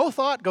is No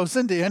thought goes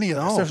into any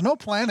of this. There's no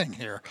planning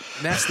here.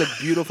 And that's the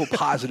beautiful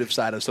positive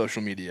side of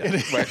social media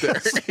right there.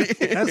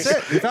 That's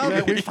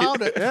it. We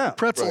found it. Yeah.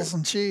 Pretzels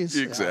and cheese.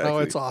 Exactly. No,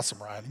 it's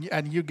awesome, Ryan.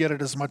 And you get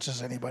it as much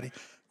as anybody.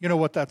 You know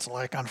what that's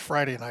like on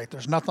Friday night.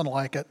 There's nothing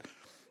like it.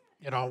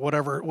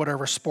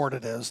 Whatever sport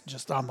it is,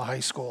 just on the high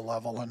school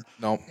level.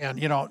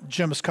 And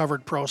Jim's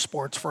covered pro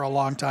sports for a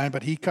long time,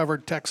 but he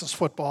covered Texas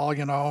football,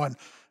 and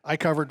I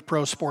covered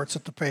pro sports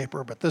at the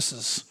paper. But this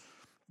is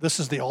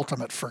the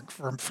ultimate for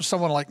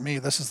someone like me.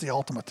 This is the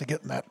ultimate to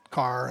get in that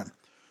car and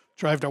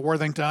drive to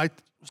Worthington. I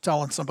was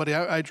telling somebody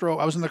I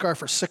was in the car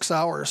for 6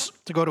 hours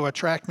to go to a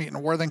track meet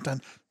in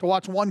Worthington to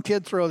watch one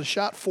kid throw the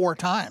shot 4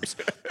 times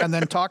and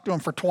then talk to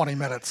him for 20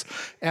 minutes.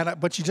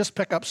 But you just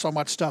pick up so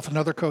much stuff.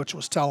 Another coach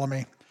was telling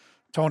me,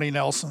 Tony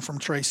Nelson from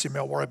Tracy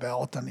Milroy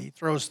Ballot, and he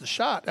throws the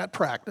shot at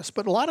practice.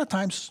 But a lot of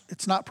times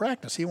it's not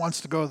practice. He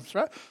wants to go to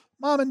the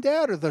mom and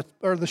dad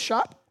or the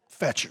shot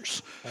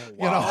fetchers.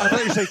 I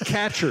thought you said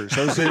catchers.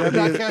 I was saying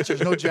Not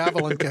catchers, no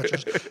javelin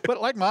catchers. But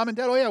like mom and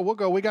dad, oh yeah, we'll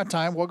go. We got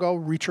time. We'll go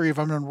retrieve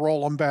them and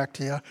roll them back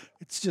to you.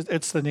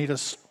 It's the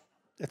neatest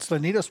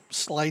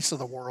slice of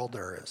the world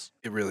there is.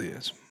 It really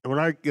is. when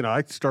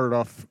I started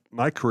off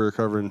my career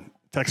covering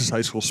Texas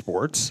high school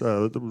sports.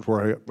 That was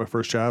where I got my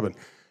first job, and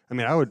I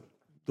mean,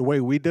 the way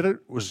we did it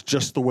was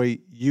just the way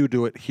you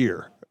do it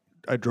here.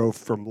 I drove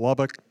from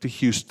Lubbock to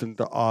Houston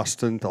to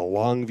Austin to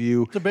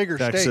Longview, It's a bigger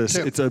Texas.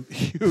 state, too. It's a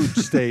huge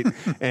state,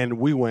 and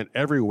we went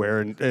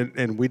everywhere.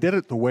 And we did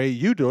it the way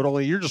you do it.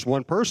 Only you're just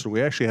one person.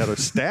 We actually had a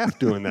staff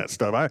doing that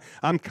stuff.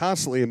 I'm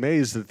constantly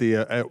amazed at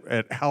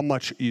at how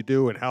much you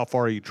do and how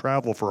far you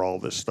travel for all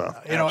this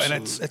stuff. And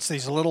it's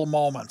these little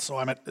moments. So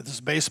I'm at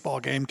this baseball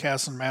game.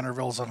 Casson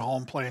Manorville's at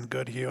home playing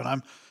Goodhue, and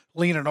I'm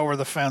leaning over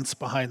the fence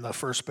behind the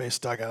first base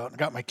dugout and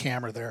got my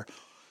camera there.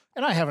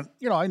 And I haven't,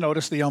 I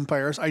noticed the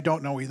umpires. I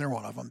don't know either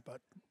one of them,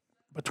 but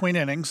between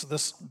innings,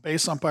 this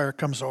base umpire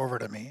comes over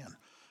to me and,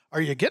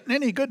 "Are you getting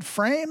any good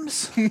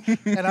frames?"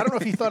 And I don't know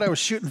if he thought I was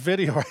shooting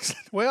video. I said,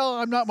 "Well,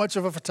 I'm not much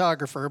of a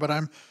photographer, but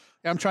I'm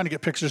trying to get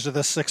pictures of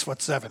this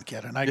 6'7"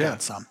 kid," and I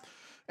got some.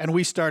 And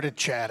we started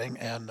chatting,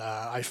 and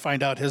I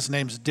find out his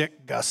name's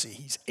Dick Gussie.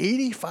 He's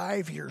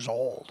 85 years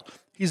old.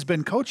 He's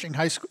been coaching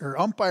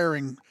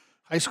umpiring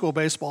high school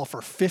baseball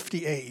for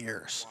 58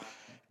 years.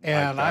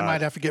 And I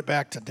might have to get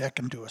back to Dick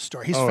and do a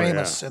story. He's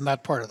famous in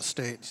that part of the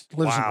state. He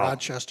lives in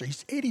Rochester.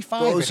 He's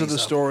 85. Those are the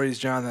stories,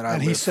 John, that I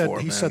live for.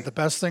 And he said the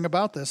best thing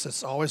about this,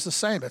 it's always the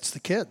same. It's the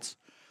kids.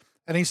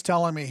 And he's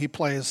telling me he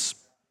plays,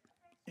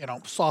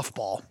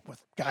 softball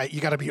with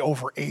you got to be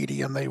over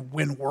 80 and they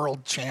win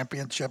world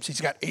championships.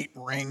 He's got 8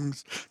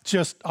 rings.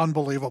 Just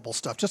unbelievable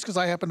stuff. Just because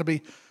I happen to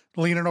be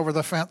leaning over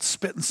the fence,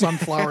 spitting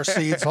sunflower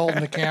seeds, holding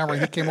the camera.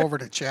 He came over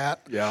to chat.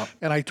 Yeah.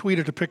 And I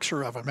tweeted a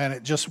picture of him, and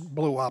it just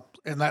blew up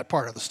in that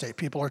part of the state.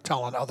 People are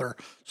telling other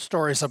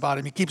stories about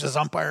him. He keeps his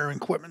umpiring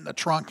equipment in the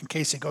trunk in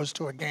case he goes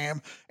to a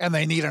game and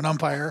they need an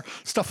umpire,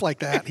 stuff like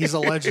that. He's a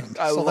legend.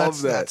 I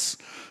love that.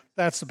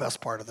 That's the best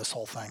part of this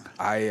whole thing.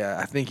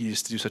 I think you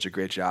just do such a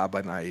great job,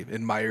 and I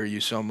admire you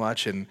so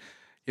much. And,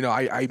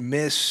 I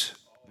miss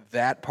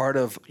that part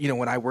of,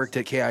 when I worked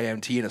at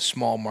KIMT in a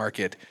small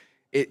market,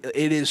 it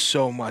is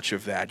so much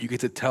of that. You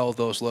get to tell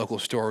those local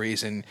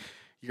stories, and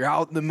you're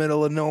out in the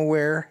middle of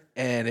nowhere,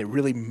 and it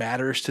really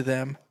matters to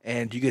them.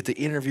 And you get to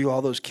interview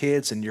all those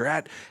kids, and you're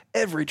at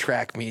every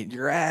track meet.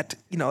 You're at,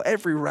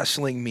 every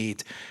wrestling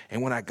meet.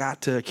 And when I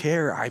got to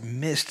CARE, I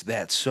missed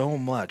that so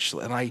much.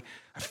 And I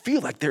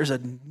feel like there's a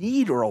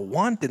need or a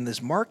want in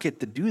this market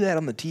to do that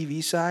on the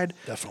TV side.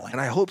 Definitely.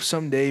 And I hope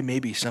someday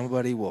maybe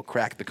somebody will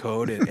crack the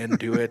code and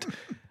do it.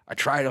 I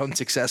tried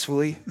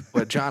unsuccessfully,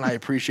 but John, I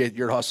appreciate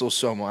your hustle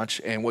so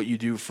much and what you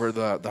do for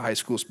the high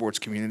school sports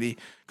community,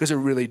 because it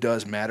really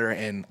does matter.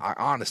 And I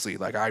honestly,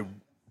 I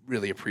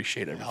really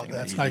appreciate everything.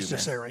 That's that nice you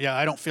to do, say. Yeah,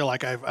 I don't feel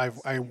like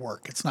I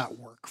work. It's not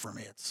work for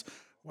me. It's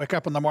wake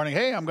up in the morning.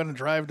 Hey, I'm going to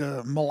drive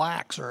to Mille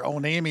Lacs or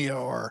Onamia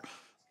or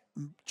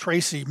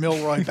Tracy,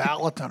 Milroy,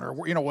 Valentin, or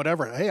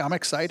whatever. Hey, I'm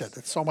excited.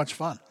 It's so much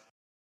fun.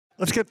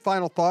 Let's get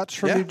final thoughts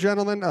from you,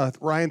 gentlemen.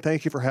 Ryan,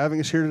 thank you for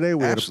having us here today.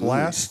 We had a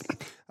blast.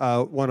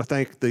 Want to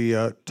thank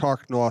the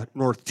Talk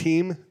North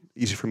team.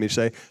 Easy for me to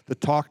say. The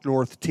Talk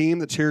North team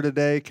that's here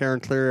today.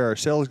 Karen Cleary, our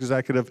sales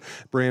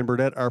executive. Brian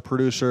Burdett, our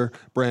producer.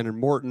 Brandon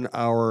Morton,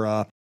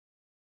 our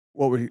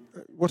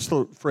what's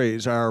the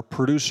phrase? Our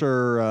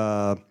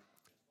producer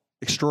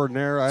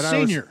extraordinaire.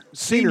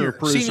 Senior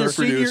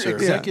producer.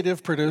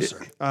 Executive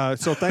producer.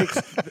 So thanks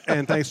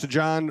to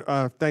John.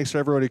 Thanks to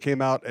everybody who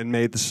came out and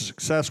made this a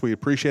success. We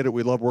appreciate it.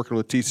 We love working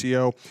with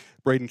TCO.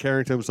 Braeden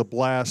Carrington was a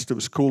blast. It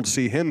was cool to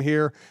see him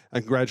here.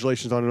 And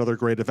congratulations on another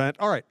great event.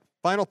 All right,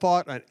 final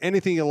thought on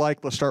anything you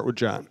like. Let's start with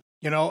John.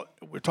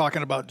 We're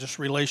talking about just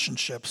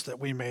relationships that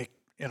we make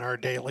in our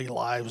daily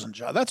lives. And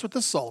that's what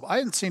this is all about. I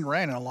hadn't seen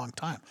Ryan in a long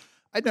time.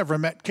 I'd never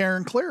met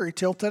Karen Cleary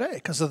till today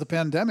because of the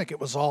pandemic. It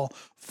was all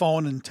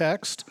phone and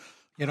text.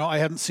 I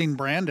hadn't seen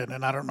Brandon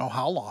in I don't know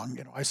how long.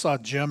 I saw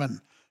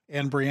Jim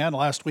and Brienne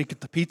last week at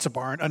the Pizza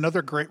Barn.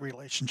 Another great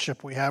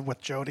relationship we have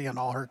with Jody and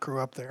all her crew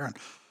up there. And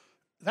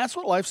that's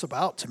what life's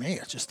about to me.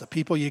 It's just the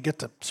people you get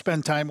to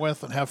spend time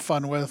with and have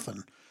fun with.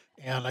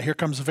 And here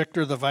comes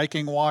Victor the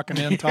Viking walking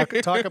in. Talk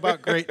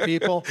about great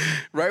people.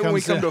 Right when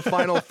we come to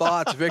final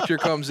thoughts, Victor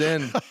comes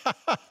in.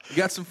 You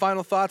got some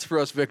final thoughts for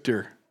us,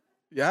 Victor?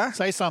 Yeah?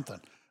 Say something.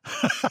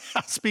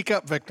 Speak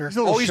up, Victor. He's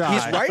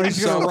writing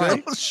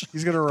something.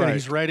 He's going to write.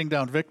 He's writing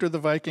down. Victor the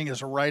Viking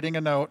is writing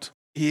a note.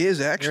 He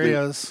is actually.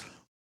 Here he is.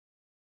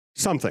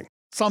 Something.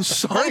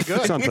 Very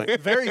good. Something.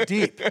 Very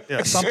deep.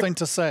 Yes. Something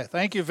to say.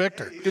 Thank you,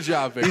 Victor. Good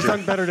job, Victor. He's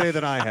done a better day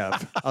than I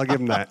have. I'll give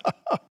him that.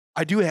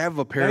 I do have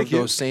a pair of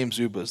those same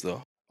Zubas,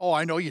 though. Oh,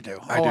 I know you do.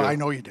 I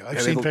know you do.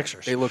 I've seen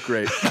pictures. They look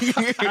great.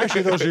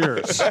 Actually, those are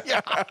yours.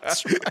 Yeah,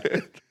 that's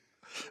right.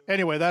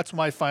 Anyway, that's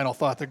my final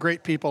thought. The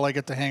great people I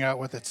get to hang out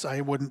with,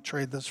 I wouldn't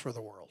trade this for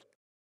the world.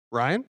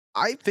 Ryan?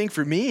 I think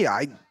for me,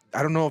 I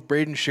don't know if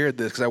Braeden shared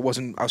this because I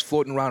was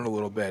floating around a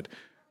little bit.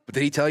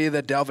 Did he tell you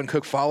that Dalvin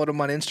Cook followed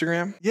him on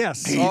Instagram?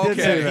 Yes, He did did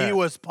say say that. he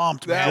was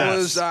pumped, That man.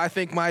 was, I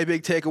think, my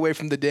big takeaway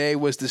from the day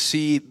was to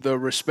see the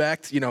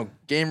respect,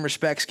 game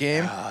respects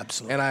game. Yeah,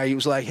 absolutely. And I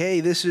was like, hey,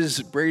 this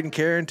is Braeden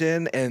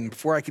Carrington. And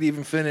before I could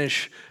even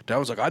finish, I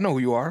was like, I know who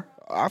you are.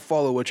 I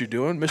follow what you're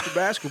doing, Mr.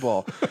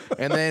 Basketball.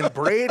 And then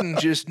Braeden,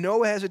 just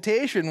no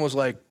hesitation, was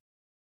like,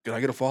 can I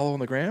get a follow on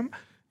the gram?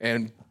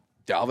 And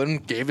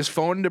Dalvin gave his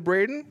phone to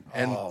Braeden,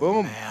 and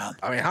boom. man.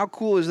 I mean, how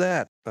cool is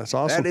that? That's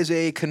awesome. That is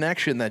a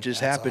connection that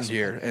just happened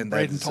here. And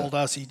Braeden that's, told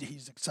us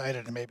he's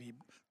excited, and maybe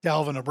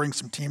Dalvin will bring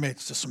some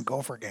teammates to some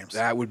Gopher games.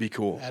 that would be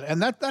cool.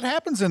 And that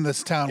happens in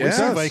this town. We Yes.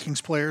 see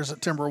Vikings players at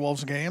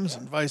Timberwolves games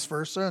and vice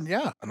versa. And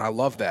yeah, And I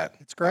love that.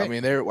 it's great. I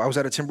mean, I was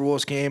at a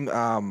Timberwolves game,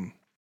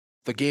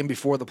 the game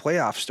before the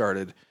playoffs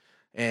started,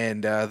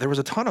 and there was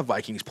a ton of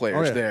Vikings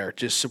players yeah. there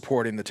just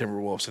supporting the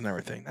Timberwolves and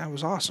everything. That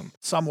was awesome. in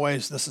some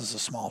ways, this is a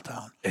small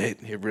town. It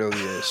really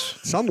is.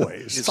 Some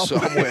ways. In some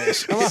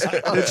ways.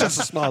 It's just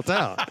a small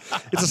town.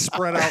 It's a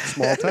spread out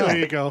small There town.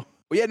 you go.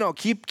 Well, yeah, no,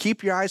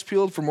 keep your eyes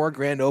peeled for more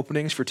grand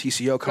openings for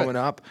TCO coming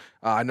up.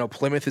 I know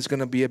Plymouth is going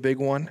to be a big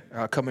one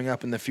coming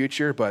up in the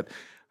future, but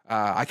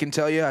I can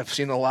tell you I've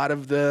seen a lot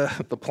of the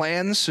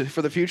plans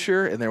for the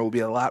future, and there will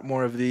be a lot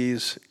more of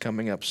these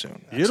coming up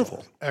soon.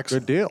 Beautiful.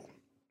 Excellent. Good deal.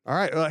 All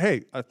right.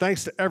 Hey,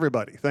 thanks to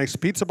everybody. Thanks to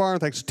Pizza Barn.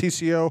 Thanks to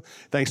TCO.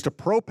 Thanks to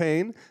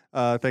Propane.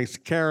 Thanks to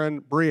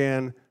Karen,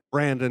 Brianne,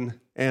 Brandon,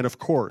 and of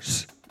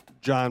course,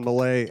 John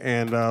Millay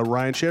and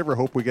Ryan Shaver.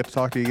 Hope we get to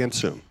talk to you again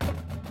soon.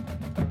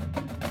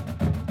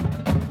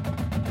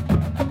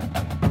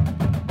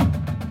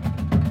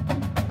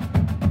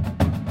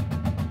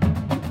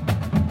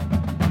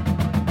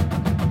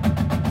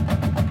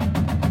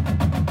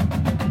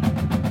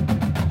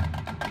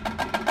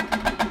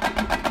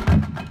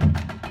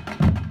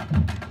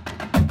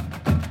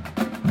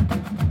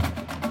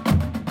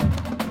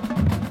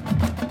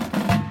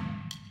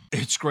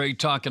 It's great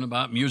talking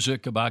about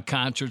music, about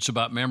concerts,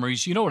 about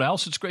memories. You know what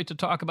else it's great to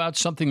talk about?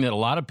 Something that a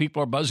lot of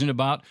people are buzzing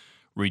about,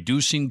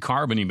 reducing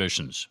carbon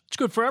emissions. It's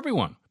good for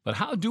everyone. But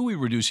how do we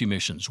reduce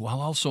emissions while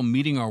also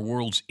meeting our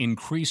world's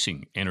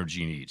increasing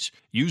energy needs?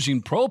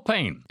 Using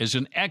propane is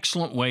an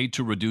excellent way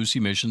to reduce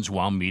emissions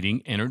while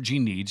meeting energy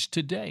needs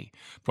today.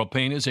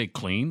 Propane is a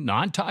clean,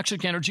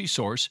 non-toxic energy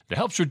source that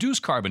helps reduce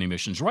carbon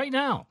emissions right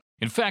now.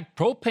 In fact,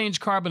 propane's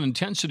carbon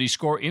intensity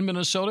score in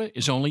Minnesota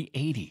is only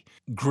 80.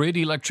 Grid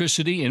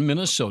electricity in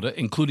Minnesota,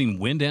 including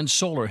wind and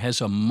solar,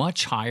 has a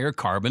much higher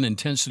carbon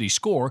intensity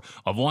score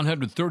of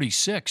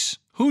 136.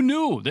 Who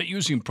knew that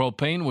using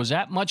propane was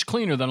that much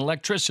cleaner than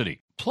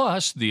electricity?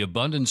 Plus, the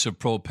abundance of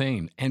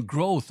propane and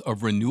growth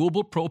of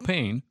renewable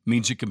propane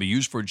means it can be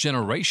used for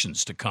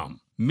generations to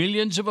come.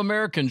 Millions of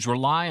Americans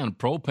rely on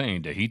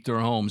propane to heat their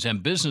homes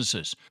and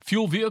businesses,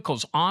 fuel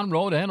vehicles on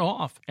road and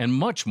off, and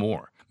much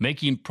more,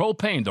 making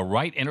propane the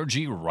right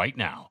energy right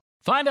now.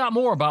 Find out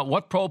more about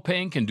what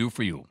propane can do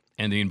for you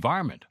and the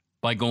environment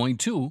by going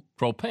to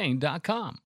propane.com.